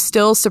 I'm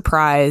still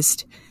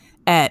surprised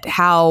at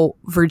how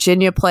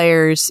Virginia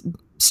players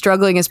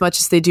struggling as much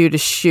as they do to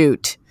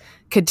shoot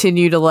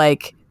continue to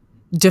like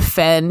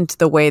defend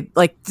the way,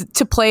 like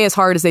to play as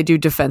hard as they do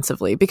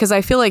defensively, because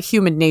I feel like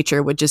human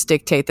nature would just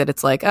dictate that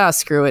it's like,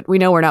 screw it. We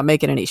know we're not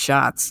making any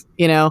shots,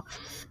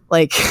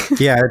 like.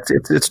 Yeah,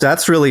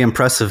 that's really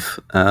impressive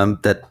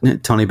that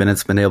Tony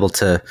Bennett's been able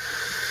to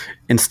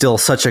instill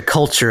such a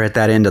culture at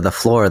that end of the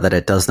floor that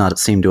it does not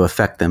seem to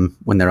affect them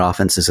when their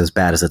offense is as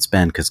bad as it's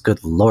been, because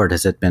good Lord,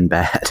 has it been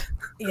bad.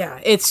 Yeah,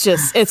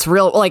 it's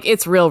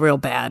real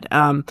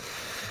bad.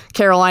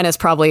 Carolina's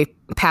probably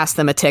passed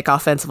them a tick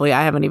offensively.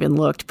 I haven't even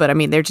looked, but I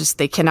mean,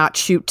 they cannot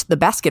shoot the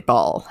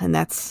basketball, and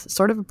that's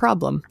sort of a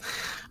problem.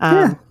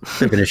 Bit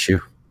of an issue.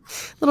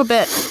 A little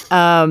bit.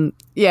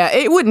 Yeah,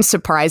 it wouldn't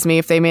surprise me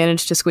if they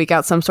managed to squeak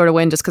out some sort of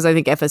win, just because I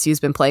think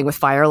FSU's been playing with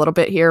fire a little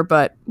bit here,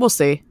 but we'll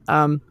see.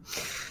 Yeah,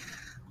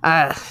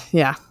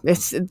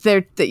 it's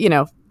they're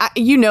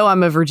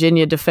I'm a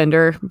Virginia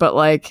defender, but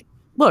like,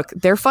 look,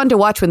 they're fun to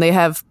watch when they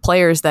have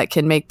players that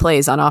can make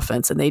plays on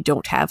offense, and they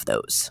don't have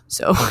those.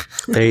 So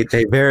they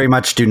very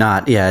much do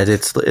not. Yeah,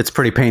 it's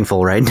pretty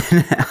painful right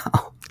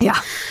now. Yeah,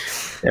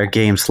 their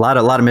games, a lot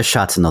of missed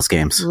shots in those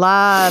games. A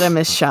lot of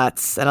missed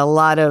shots, and a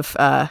lot of.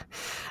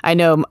 I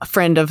know a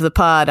friend of the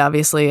pod,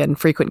 obviously, and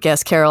frequent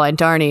guest Caroline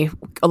Darney.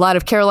 A lot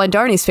of Caroline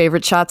Darney's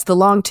favorite shots, the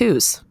long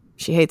twos.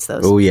 She hates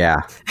those. Oh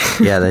yeah,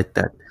 yeah.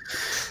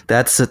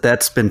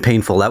 That's been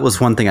painful. That was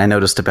one thing I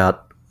noticed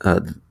about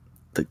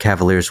the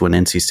Cavaliers when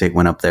NC State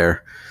went up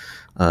there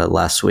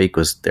last week.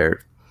 Was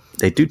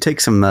they do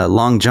take some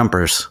long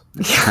jumpers.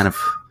 It's kind of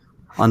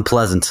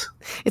unpleasant.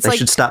 They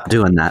should stop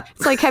doing that.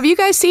 It's like, have you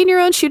guys seen your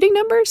own shooting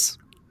numbers?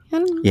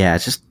 Yeah,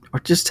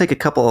 just take a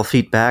couple of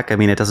feet back. I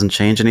mean, it doesn't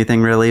change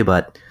anything really,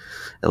 but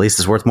at least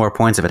it's worth more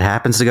points if it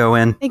happens to go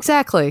in.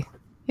 Exactly.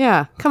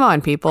 Yeah. Come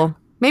on, people.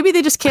 Maybe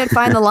they just can't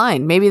find the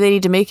line. Maybe they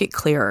need to make it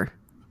clearer.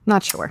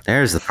 Not sure.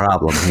 There's the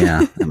problem.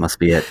 Yeah, that must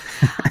be it.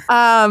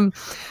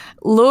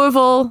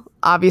 Louisville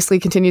obviously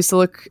continues to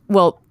look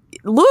well.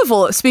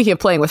 Louisville, speaking of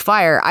playing with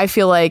fire, I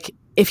feel like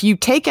if you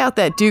take out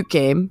that Duke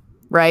game,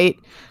 right,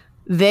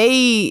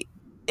 they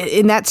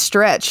in that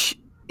stretch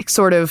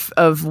sort of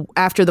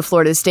after the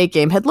Florida State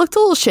game had looked a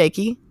little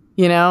shaky,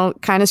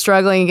 kind of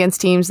struggling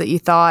against teams that you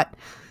thought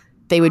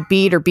they would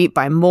beat or beat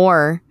by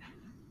more.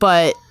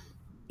 But,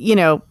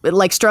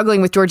 like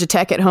struggling with Georgia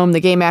Tech at home, the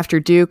game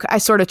after Duke, I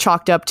sort of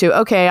chalked up to,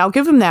 okay, I'll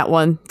give them that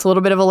one. It's a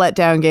little bit of a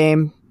letdown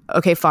game.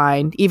 Okay,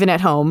 fine, even at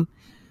home.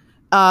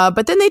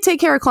 But then they take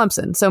care of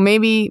Clemson. So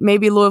maybe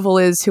Louisville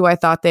is who I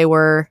thought they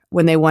were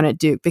when they won at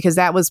Duke, because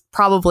that was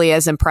probably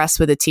as impressed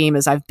with a team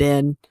as I've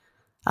been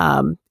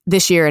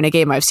this year in a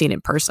game I've seen in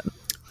person.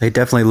 They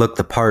definitely looked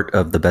the part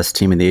of the best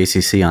team in the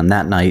ACC on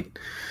that night.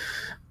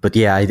 but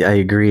yeah, I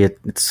agree.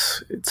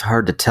 It's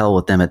hard to tell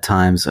with them at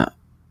times.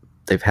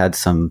 They've had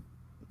some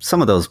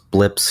of those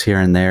blips here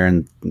and there,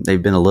 and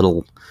they've been a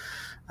little,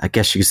 I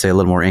guess you could say, a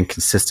little more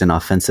inconsistent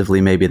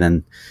offensively maybe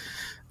than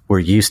we're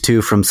used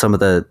to from some of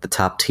the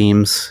top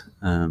teams.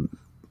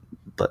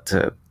 But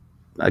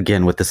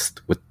again, with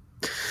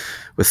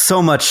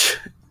so much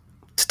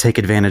to take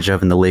advantage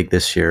of in the league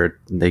this year,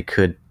 they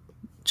could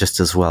just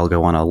as well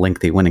go on a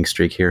lengthy winning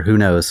streak here. Who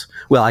knows?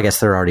 Well, I guess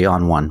they're already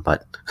on one,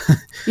 but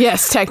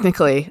yes,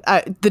 technically,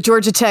 the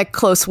Georgia Tech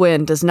close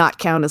win does not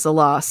count as a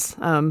loss.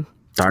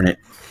 Darn it.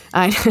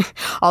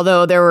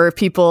 Although there were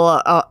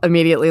people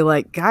immediately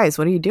like, guys,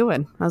 what are you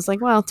doing? I was like,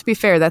 well, to be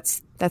fair,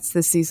 that's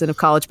this season of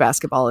college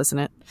basketball, isn't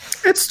it?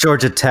 It's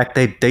Georgia Tech.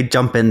 They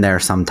jump in there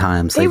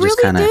sometimes. They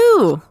just really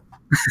do.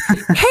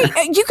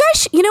 Hey, you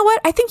guys, you know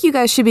what? I think you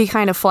guys should be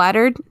kind of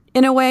flattered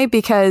in a way,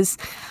 because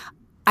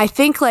I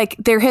think like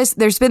there's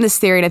been this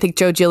theory, and I think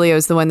Joe Giglio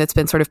is the one that's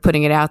been sort of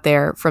putting it out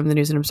there from the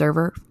News and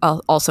Observer,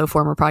 also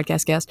former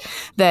podcast guest,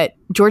 that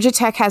Georgia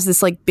Tech has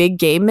this like big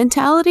game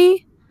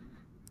mentality,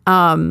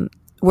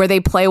 where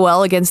they play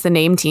well against the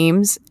name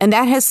teams, and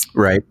that has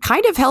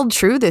kind of held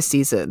true this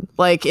season.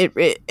 Like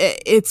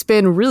it's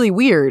been really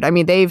weird. I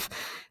mean,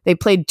 they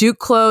played Duke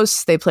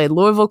close, they played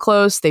Louisville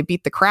close, they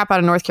beat the crap out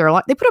of North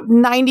Carolina. They put up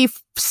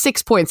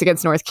 96 points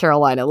against North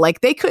Carolina.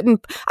 Like they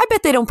couldn't. I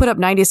bet they don't put up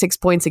 96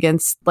 points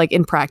against like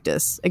in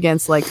practice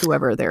against like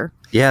whoever they're.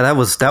 Yeah, that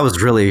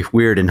was really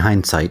weird in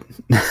hindsight.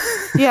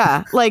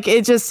 Yeah, like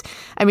it just.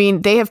 I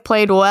mean, they have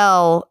played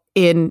well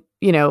in.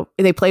 You know,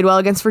 they played well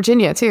against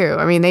Virginia too.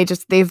 I mean,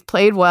 they've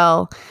played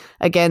well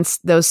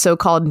against those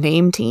so-called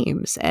name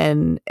teams,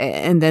 and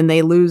then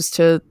they lose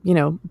to, you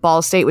know,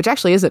 Ball State, which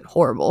actually isn't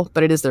horrible,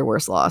 but it is their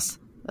worst loss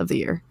of the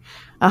year.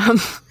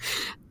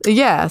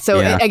 Yeah, so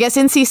yeah. I guess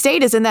NC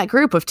State is in that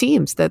group of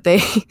teams that they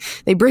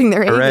bring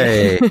their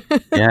A game.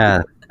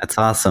 Yeah, that's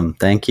awesome.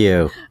 Thank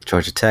you,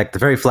 Georgia Tech.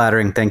 Very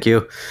flattering. Thank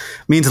you.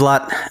 Means a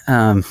lot.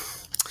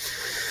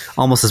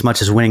 Almost as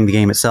much as winning the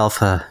game itself.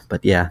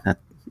 But yeah.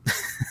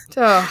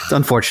 It's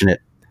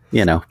unfortunate,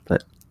 you know,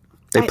 but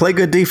they play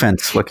good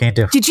defense. What can you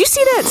do? Did you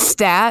see that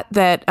stat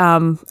that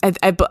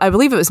I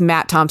believe it was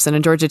Matt Thompson, a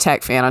Georgia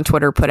Tech fan on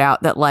Twitter, put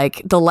out that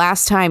like the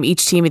last time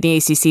each team in the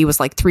ACC was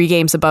like 3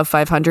 games above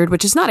 500,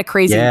 which is not a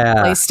crazy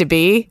place to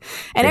be.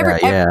 And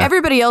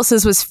everybody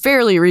else's was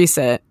fairly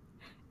recent.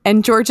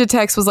 And Georgia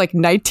Tech's was like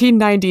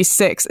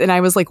 1996. And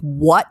I was like,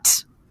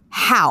 what?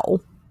 How?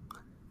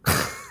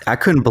 I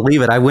couldn't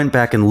believe it. I went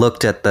back and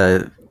looked at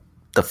the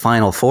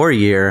Final Four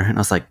year, and I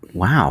was like,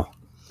 wow,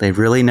 they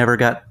really never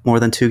got more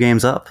than 2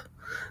 games up.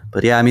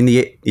 But yeah, I mean,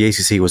 the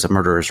ACC was a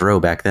murderer's row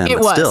back then. It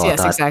but was, still,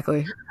 yes,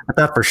 exactly. I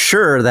thought for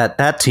sure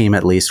that team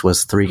at least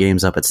was 3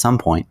 games up at some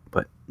point,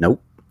 but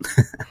nope.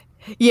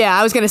 Yeah,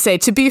 I was going to say,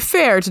 to be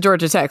fair to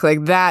Georgia Tech,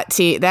 like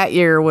that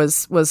year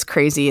was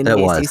crazy in the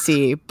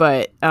ACC,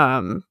 but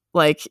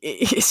like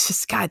it's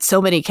just, God,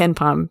 so many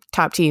KenPom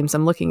top teams.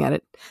 I'm looking at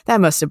it. That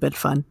must have been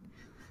fun.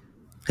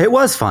 It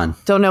was fun.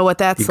 Don't know what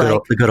that's like.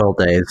 The good old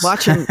days.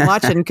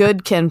 Watching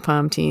good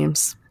KenPom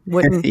teams.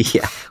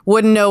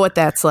 Wouldn't know what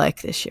that's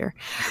like this year.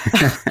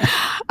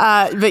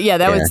 But yeah,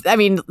 that was. I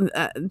mean,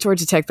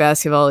 Georgia Tech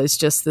basketball is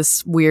just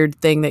this weird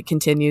thing that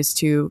continues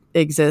to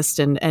exist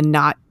and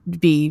not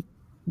be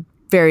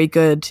very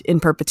good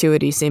in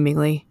perpetuity,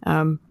 seemingly.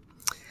 I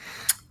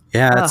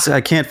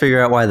can't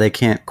figure out why they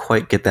can't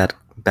quite get that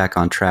back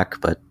on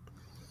track, but.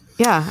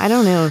 Yeah, I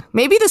don't know.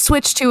 Maybe the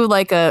switch to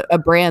like a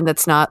brand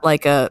that's not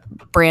like a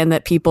brand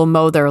that people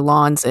mow their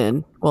lawns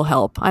in will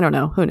help. I don't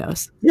know. Who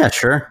knows? Yeah,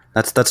 sure.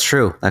 That's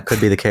true. That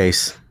could be the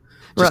case.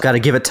 Just got to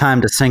give it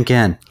time to sink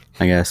in,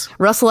 I guess.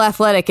 Russell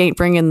Athletic ain't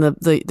bringing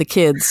the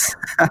kids.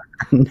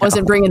 No.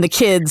 Wasn't bringing the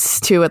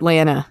kids to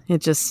Atlanta. It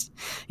just,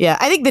 yeah.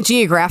 I think the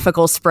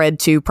geographical spread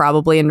too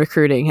probably in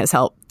recruiting has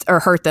helped or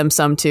hurt them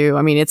some too.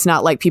 I mean, it's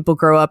not like people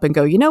grow up and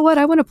go, you know what?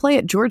 I want to play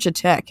at Georgia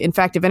Tech. In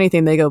fact, if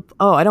anything, they go,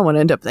 oh, I don't want to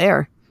end up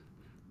there.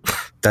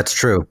 That's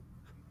true.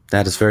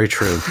 That is very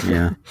true.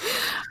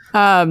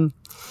 Yeah.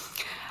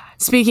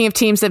 Speaking of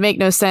teams that make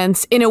no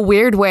sense, in a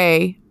weird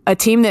way, a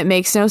team that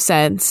makes no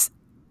sense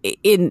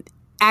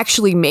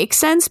actually makes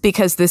sense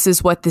because this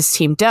is what this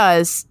team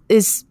does.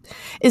 Is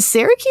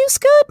Syracuse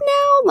good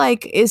now?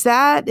 Like, is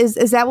that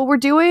what we're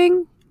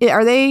doing?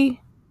 Are they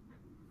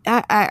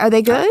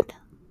good?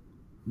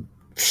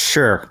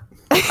 Sure.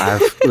 I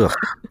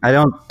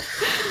don't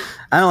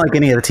like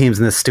any of the teams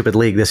in this stupid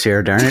league this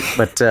year, darn it.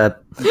 But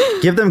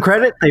give them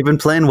credit. They've been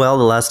playing well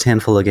the last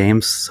handful of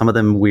games. Some of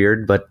them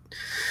weird. But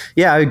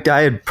yeah,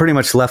 I had pretty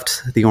much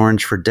left the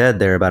Orange for dead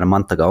there about a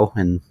month ago.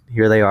 And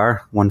here they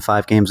are, won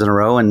 5 games in a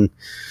row and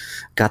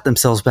got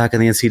themselves back in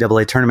the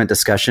NCAA tournament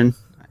discussion.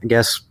 I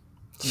guess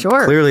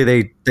sure. Clearly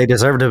they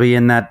deserve to be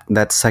in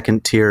that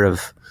second tier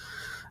of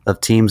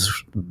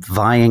teams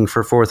vying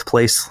for 4th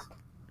place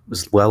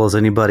as well as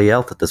anybody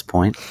else at this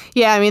point.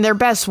 Yeah, I mean, their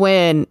best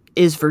win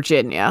is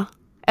Virginia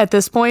at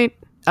this point.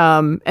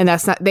 And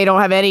that's not, they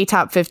don't have any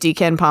top 50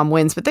 KenPom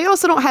wins, but they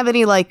also don't have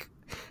any like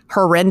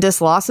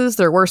horrendous losses.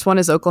 Their worst one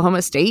is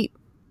Oklahoma State,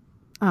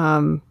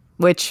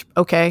 which,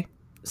 okay,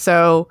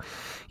 So,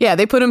 yeah,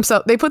 they put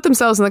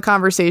themselves in the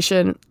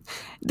conversation.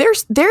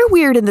 They're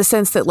weird in the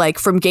sense that, like,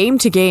 from game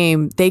to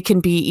game, they can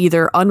be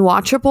either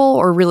unwatchable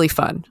or really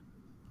fun,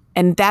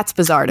 and that's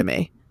bizarre to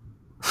me.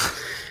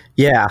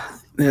 Yeah,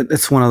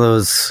 it's one of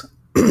those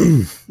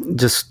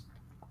just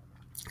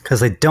because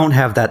they don't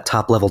have that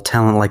top level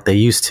talent like they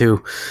used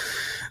to.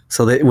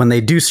 So when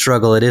they do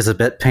struggle, it is a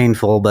bit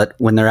painful. But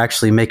when they're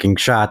actually making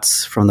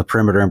shots from the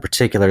perimeter in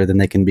particular, then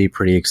they can be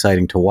pretty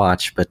exciting to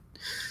watch. But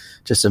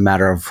just a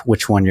matter of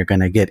which one you're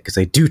going to get, because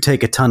they do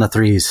take a ton of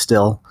threes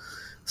still.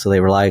 So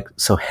they rely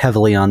so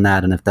heavily on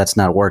that. And if that's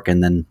not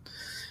working, then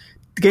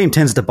the game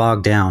tends to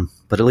bog down.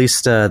 But at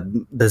least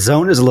the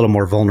zone is a little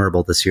more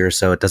vulnerable this year.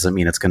 So it doesn't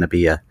mean it's going to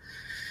be a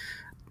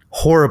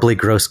horribly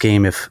gross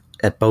game if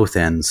at both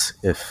ends.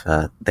 If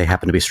they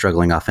happen to be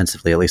struggling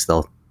offensively, at least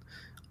they'll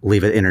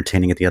leave it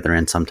entertaining at the other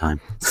end sometime.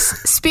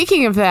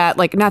 Speaking of that,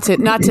 like, not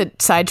to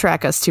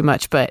sidetrack us too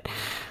much, but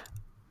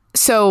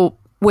so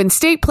when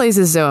State plays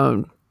a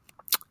zone,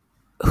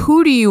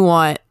 who do you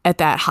want at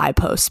that high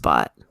post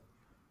spot?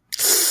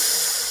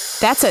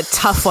 That's a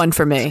tough one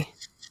for me.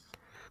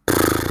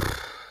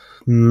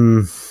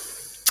 Yeah.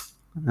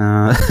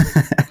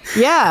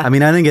 I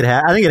mean, I think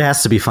it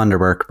has to be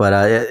Funderburk, but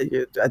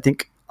I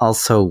think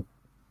also,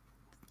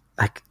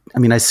 I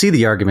mean, I see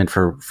the argument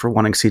for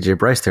wanting CJ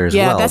Bryce there as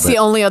well. Yeah, that's the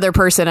only other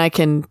person I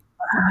can,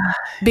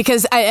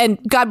 because and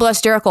God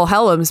bless Jericho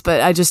Helms,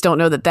 but I just don't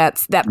know that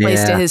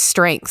plays to his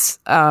strengths.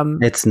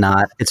 It's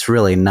not. It's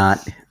really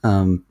not.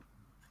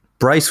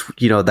 Bryce,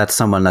 that's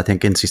someone I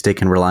think NC State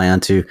can rely on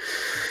to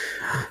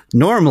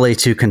normally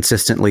to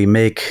consistently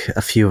make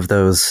a few of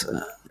those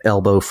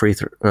elbow free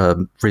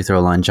throw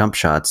line jump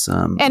shots,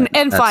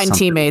 and find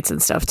teammates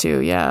and stuff too.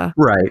 Yeah,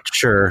 right,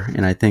 sure.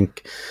 And I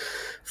think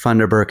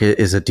Funderburk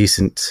is a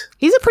decent.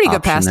 He's a pretty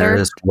good passer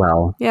as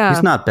well. Yeah,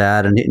 he's not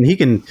bad, and he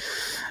can.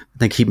 I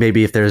think he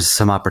maybe if there's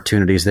some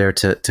opportunities there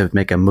to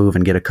make a move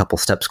and get a couple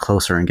steps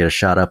closer and get a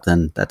shot up,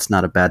 then that's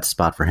not a bad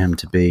spot for him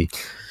to be.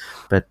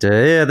 But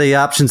the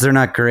options are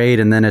not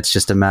great, and then it's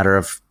just a matter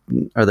of,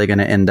 are they going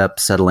to end up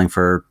settling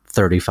for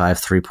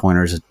 35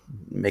 3-pointers and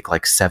make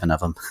like 7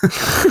 of them?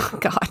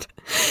 God.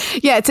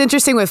 Yeah, it's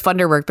interesting with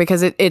Funderburk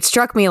because it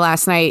struck me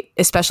last night,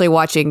 especially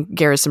watching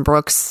Garrison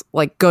Brooks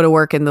like go to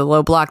work in the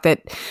low block,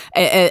 that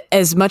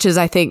as much as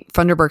I think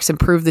Funderburk's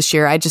improved this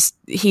year,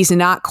 he's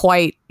not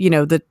quite,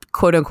 the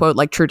quote unquote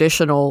like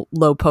traditional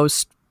low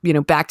post,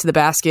 back to the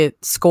basket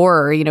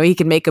scorer. He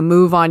can make a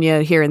move on you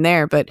here and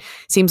there, but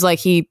seems like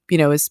he,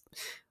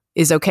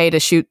 is okay to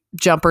shoot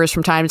jumpers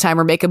from time to time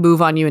or make a move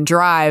on you and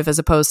drive, as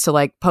opposed to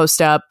like post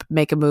up,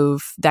 make a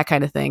move, that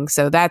kind of thing.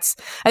 So I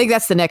think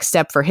that's the next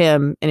step for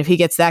him. And if he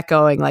gets that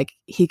going, like,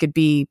 he could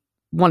be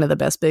one of the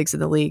best bigs in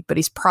the league, but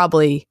I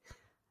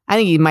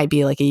think he might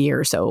be like a year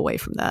or so away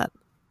from that.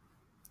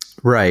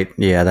 Right.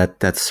 Yeah.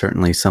 That's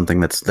certainly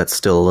something that's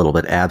still a little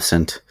bit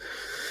absent.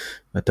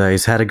 But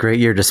he's had a great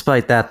year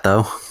despite that,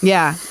 though.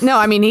 Yeah. No,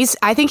 I mean, that's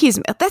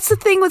the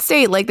thing with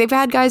State. Like, they've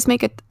had guys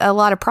make a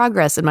lot of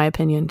progress, in my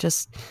opinion.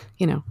 Just,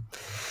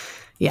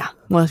 yeah.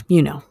 Well,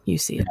 you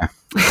see it. Yeah.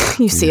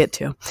 You see it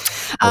too.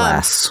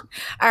 Alas.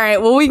 All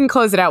right. Well, we can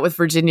close it out with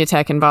Virginia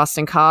Tech and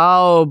Boston College.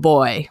 Oh,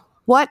 boy.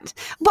 What?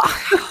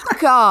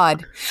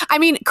 God. I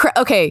mean,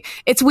 okay,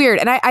 it's weird.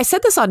 And I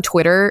said this on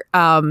Twitter,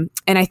 and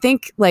I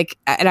think and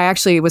I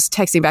actually was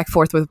texting back and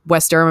forth with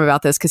Wes Durham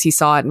about this because he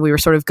saw it and we were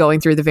sort of going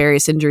through the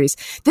various injuries.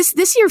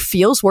 This year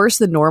feels worse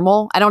than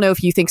normal. I don't know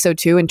if you think so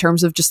too, in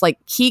terms of just like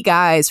key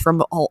guys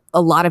from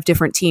a lot of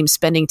different teams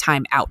spending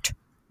time out,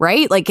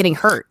 right? Like getting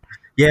hurt.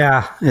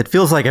 Yeah, it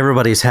feels like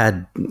everybody's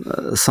had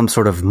some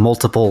sort of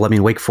multiple. I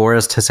mean, Wake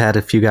Forest has had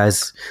a few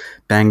guys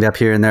banged up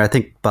here and there. I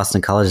think Boston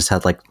College has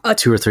had like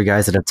 2 or 3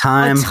 guys at a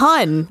time. A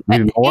ton.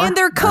 And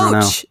their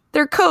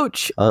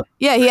coach.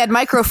 Yeah, he had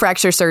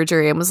microfracture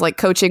surgery and was like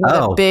coaching with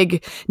a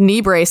big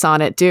knee brace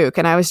on at Duke.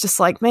 And I was just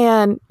like,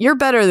 man, you're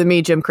better than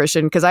me, Jim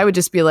Christian, because I would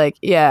just be like,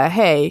 yeah,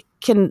 hey,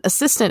 can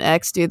assistant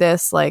X do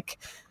this? Like,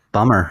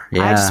 bummer.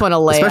 Yeah. I just want to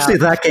lay Especially out.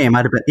 That game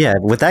might have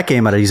been, with that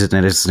game I'd have used it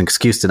as an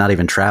excuse to not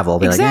even travel.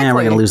 Be exactly. Like,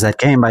 we're going to lose that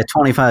game by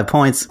 25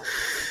 points.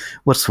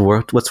 What's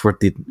worth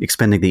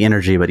expending the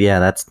energy? But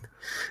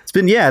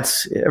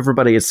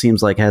everybody, it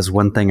seems like, has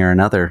one thing or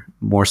another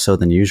more so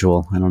than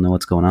usual. I don't know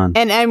what's going on.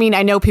 And I mean,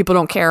 I know people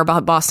don't care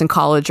about Boston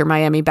College or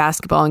Miami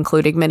basketball,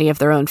 including many of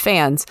their own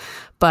fans,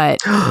 but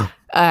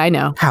I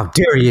know. How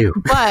dare you?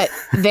 But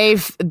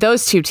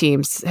those two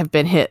teams have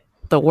been hit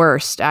the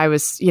worst. I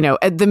was,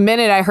 the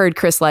minute I heard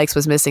Chris Lykes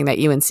was missing that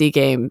UNC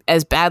game,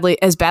 as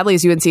badly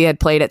as UNC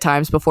had played at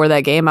times before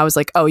that game, I was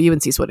like, oh,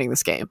 UNC's winning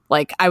this game.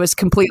 Like, I was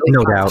completely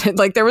confident.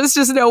 Like, there was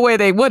just no way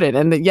they wouldn't.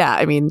 And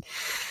I mean,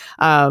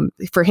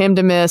 for him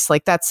to miss,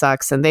 like, that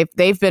sucks. And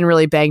they've been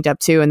really banged up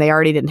too, and they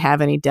already didn't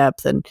have any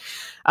depth. And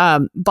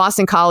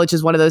Boston College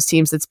is one of those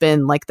teams that's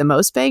been like the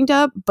most banged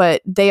up,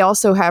 but they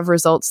also have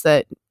results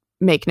that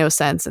make no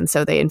sense, and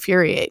so they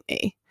infuriate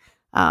me.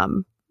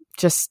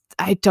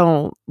 I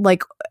don't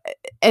like.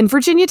 And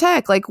Virginia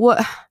Tech, like,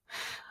 what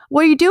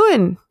are you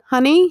doing,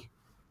 honey?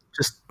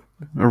 Just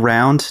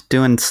around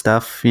doing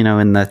stuff,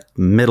 in the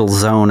middle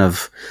zone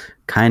of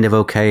kind of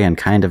okay and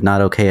kind of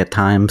not okay at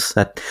times.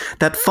 That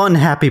fun,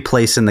 happy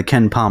place in the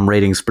KenPom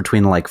ratings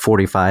between like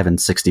 45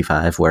 and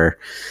 65, where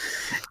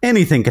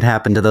anything could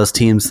happen to those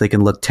teams. They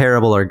can look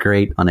terrible or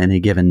great on any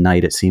given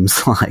night, it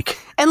seems like.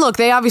 And look,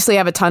 they obviously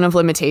have a ton of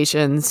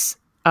limitations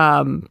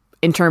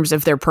in terms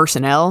of their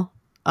personnel.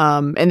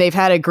 And they've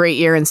had a great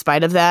year in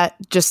spite of that.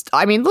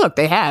 Look,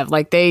 they have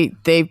they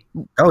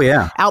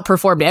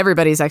outperformed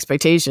everybody's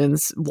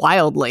expectations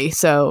wildly.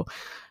 So,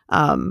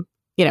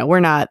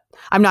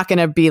 I'm not going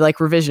to be like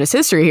revisionist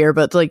history here,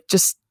 but like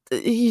just,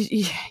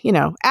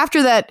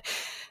 after that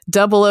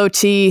double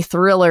OT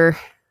thriller,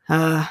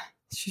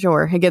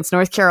 against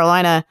North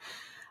Carolina,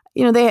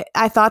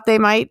 I thought they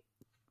might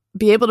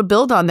be able to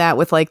build on that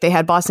with like they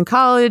had Boston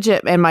College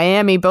and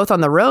Miami both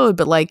on the road,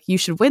 but like you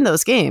should win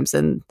those games,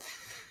 and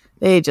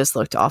they just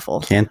looked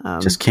awful.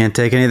 Can't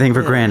take anything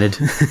for granted.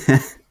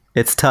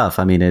 It's tough.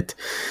 I mean,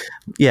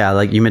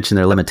 like you mentioned,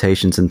 their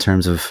limitations in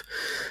terms of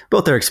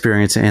both their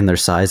experience and their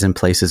size in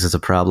places is a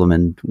problem.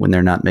 And when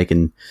they're not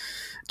making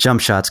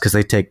jump shots because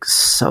they take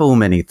so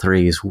many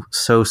threes,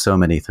 so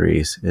many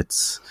threes,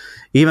 it's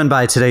even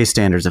by today's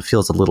standards, it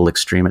feels a little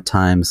extreme at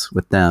times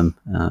with them.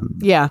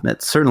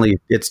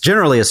 It's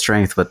generally a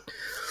strength, but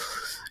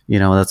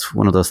that's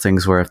one of those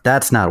things where if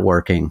that's not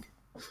working,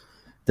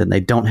 then they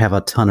don't have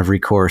a ton of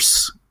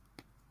recourse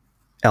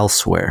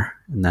elsewhere.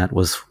 And that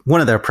was one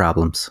of their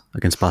problems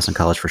against Boston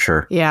College for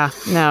sure. Yeah,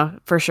 no,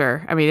 for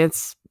sure. I mean,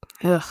 it's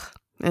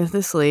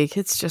this league.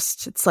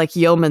 It's like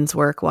yeoman's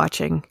work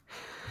watching.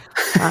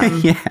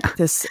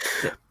 This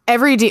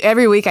every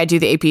week I do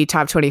the AP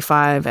Top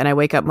 25, and I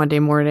wake up Monday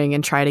morning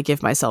and try to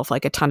give myself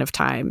like a ton of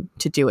time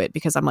to do it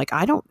because I'm like,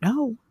 I don't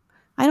know,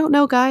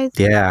 guys.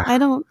 Yeah, I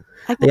don't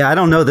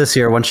know this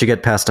year. Once you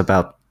get past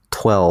about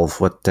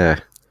 12,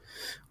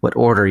 what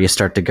order you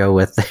start to go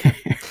with.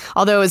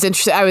 Although it was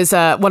interesting, I was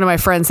one of my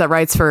friends that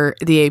writes for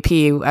the AP.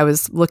 We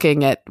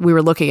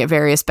were looking at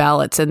various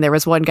ballots, and there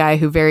was one guy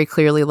who very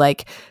clearly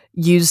like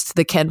used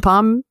the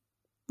KenPom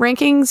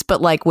rankings, but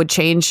like would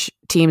change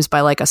teams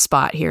by like a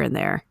spot here and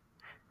there.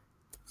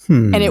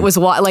 And it was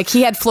like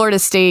he had Florida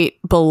State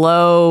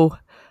below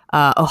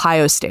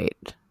Ohio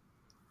State.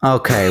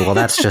 Okay, well,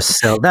 that's just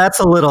so. That's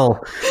a little.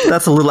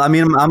 I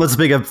mean, I'm as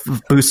big a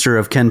booster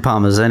of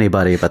KenPom as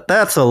anybody, but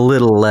that's a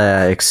little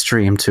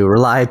extreme to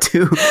rely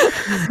to.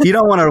 You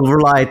don't want to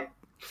rely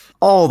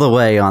all the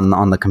way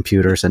on the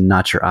computers and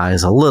not your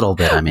eyes a little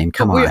bit. I mean,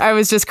 come on. I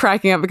was just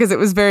cracking up because it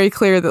was very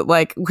clear that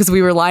like because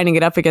we were lining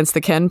it up against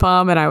the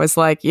KenPom, and I was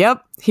like,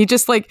 "Yep." He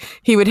just like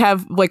he would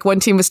have like one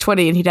team was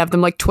 20, and he'd have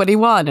them like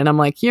 21, and I'm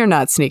like, "You're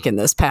not sneaking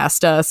this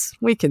past us.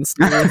 We can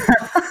sneak."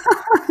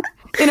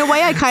 In a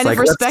way, I kind of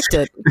respect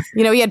it.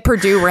 He had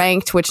Purdue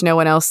ranked, which no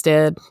one else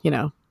did,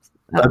 I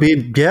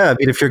mean,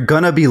 if you're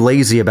going to be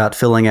lazy about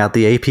filling out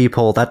the AP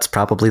poll, that's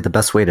probably the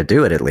best way to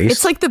do it, at least.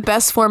 It's like the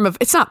best form of,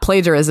 it's not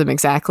plagiarism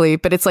exactly,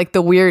 but it's like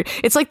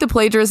it's like the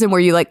plagiarism where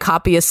you like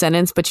copy a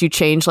sentence, but you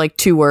change like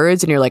 2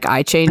 words and you're like,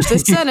 I changed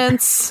this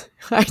sentence.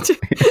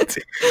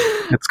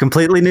 It's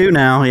completely new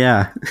now,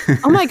 yeah.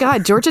 Oh my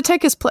God, Georgia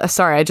Tech is,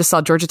 I just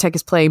saw Georgia Tech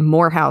is playing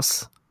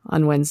Morehouse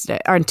on Wednesday,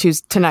 or on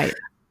Tuesday, tonight.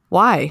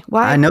 Why?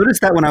 I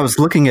noticed that when I was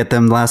looking at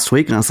them last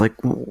week, and I was like,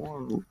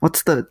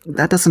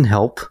 that doesn't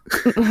help.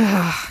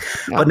 No.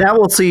 But now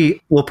we'll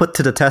see. We'll put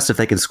to the test if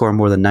they can score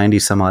more than 90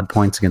 some odd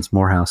points against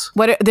Morehouse.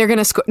 What they're going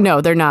to score? No,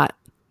 they're not.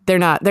 They're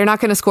not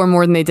going to score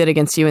more than they did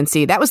against UNC.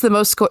 That was the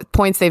most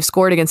points they've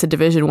scored against a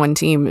Division I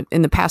team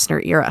in the Pastner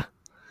era.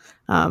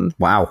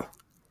 Wow.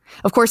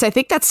 Of course, I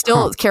think that's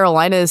still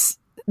Carolina's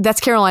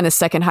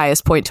second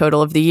highest point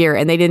total of the year,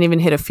 and they didn't even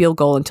hit a field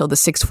goal until the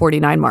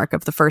 6:49 mark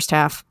of the first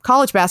half.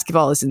 College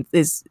basketball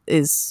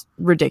is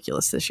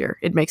ridiculous this year.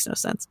 It makes no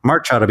sense.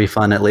 March ought to be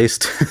fun, at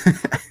least.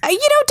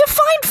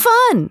 Define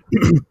fun.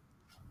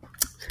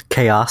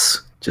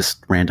 Chaos,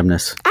 just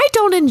randomness. I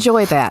don't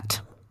enjoy that.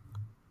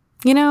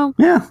 Yeah,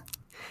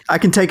 I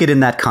can take it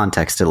in that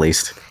context, at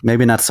least.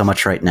 Maybe not so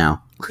much right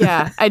now.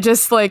 Yeah, I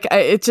just like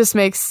it. Just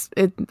makes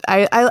it.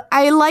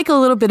 I like a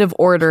little bit of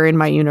order in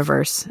my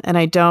universe, and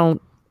I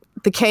don't.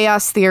 The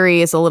chaos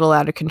theory is a little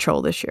out of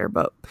control this year,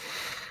 but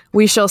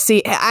we shall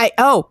see.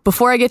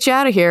 Before I get you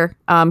out of here,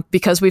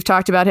 because we've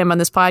talked about him on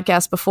this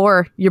podcast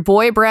before, your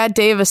boy Brad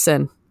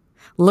Davison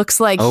looks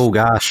like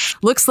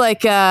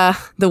the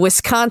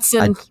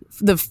Wisconsin,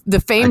 the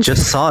famed. I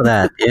just saw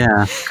that.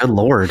 Yeah, good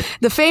Lord,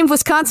 the famed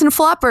Wisconsin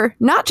flopper,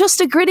 not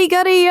just a gritty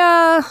gutty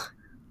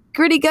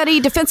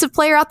defensive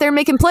player out there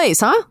making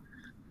plays, huh?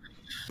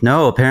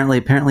 No,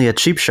 apparently a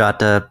cheap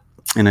shot.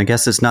 And I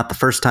guess it's not the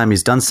first time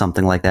he's done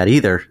something like that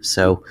either.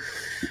 So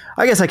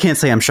I guess I can't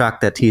say I'm shocked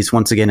that he's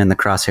once again in the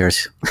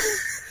crosshairs.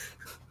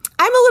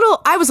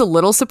 I was a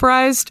little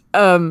surprised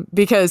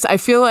because I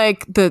feel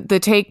like the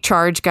take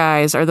charge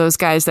guys are those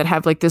guys that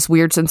have like this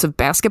weird sense of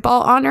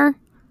basketball honor.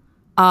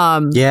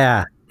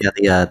 Right?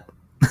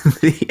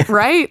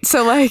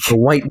 So like the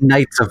white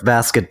knights of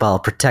basketball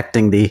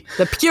protecting the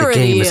purity,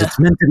 the game as it's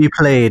meant to be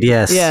played.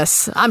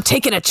 Yes, I'm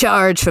taking a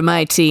charge for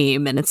my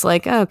team, and it's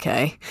like,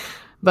 okay,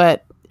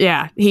 but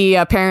yeah, he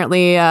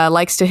apparently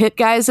likes to hit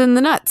guys in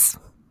the nuts.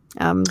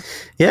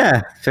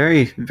 Yeah,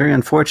 very, very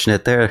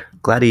unfortunate there.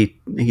 Glad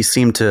he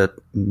seemed to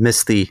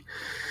miss the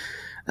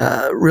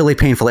really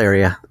painful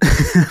area.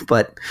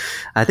 But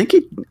I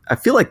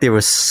feel like there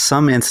was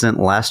some incident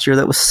last year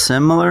that was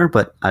similar,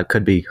 but I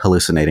could be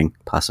hallucinating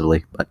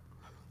possibly. But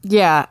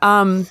yeah,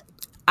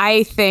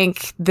 I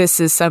think this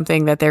is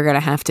something that they're going to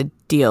have to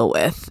deal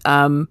with.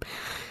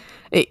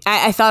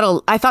 I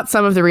thought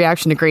some of the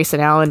reaction to Grayson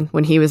Allen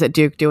when he was at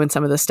Duke doing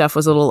some of this stuff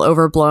was a little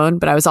overblown,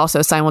 but I was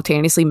also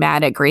simultaneously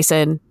mad at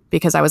Grayson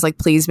because I was like,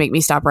 please make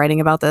me stop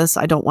writing about this.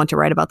 I don't want to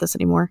write about this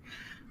anymore.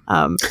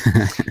 But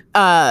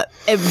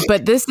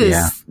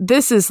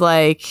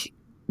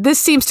this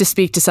seems to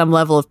speak to some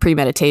level of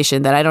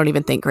premeditation that I don't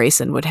even think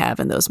Grayson would have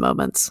in those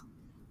moments.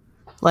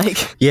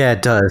 Like, yeah,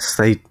 it does.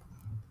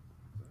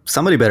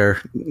 Somebody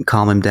better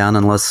calm him down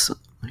unless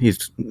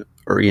this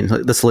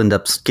will end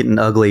up getting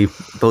ugly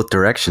both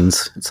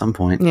directions at some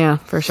point. Yeah,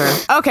 for sure.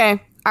 Okay.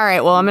 All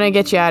right. Well, I'm going to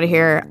get you out of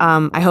here.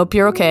 I hope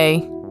you're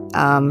okay.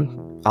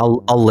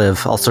 I'll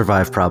live. I'll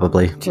survive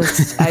probably.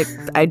 Just,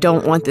 I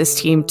don't want this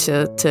team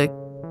to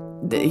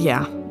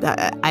yeah.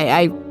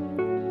 I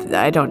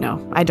don't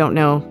know. I don't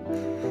know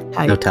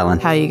how no telling.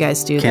 How you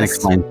guys do Can't this.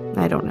 explain.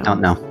 I don't know.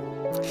 Don't know.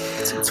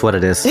 It's what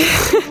it is.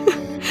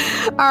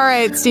 All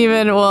right,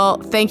 Stephen.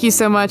 Well, thank you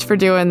so much for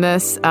doing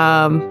this.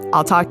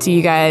 I'll talk to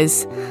you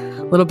guys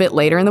a little bit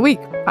later in the week.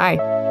 Bye.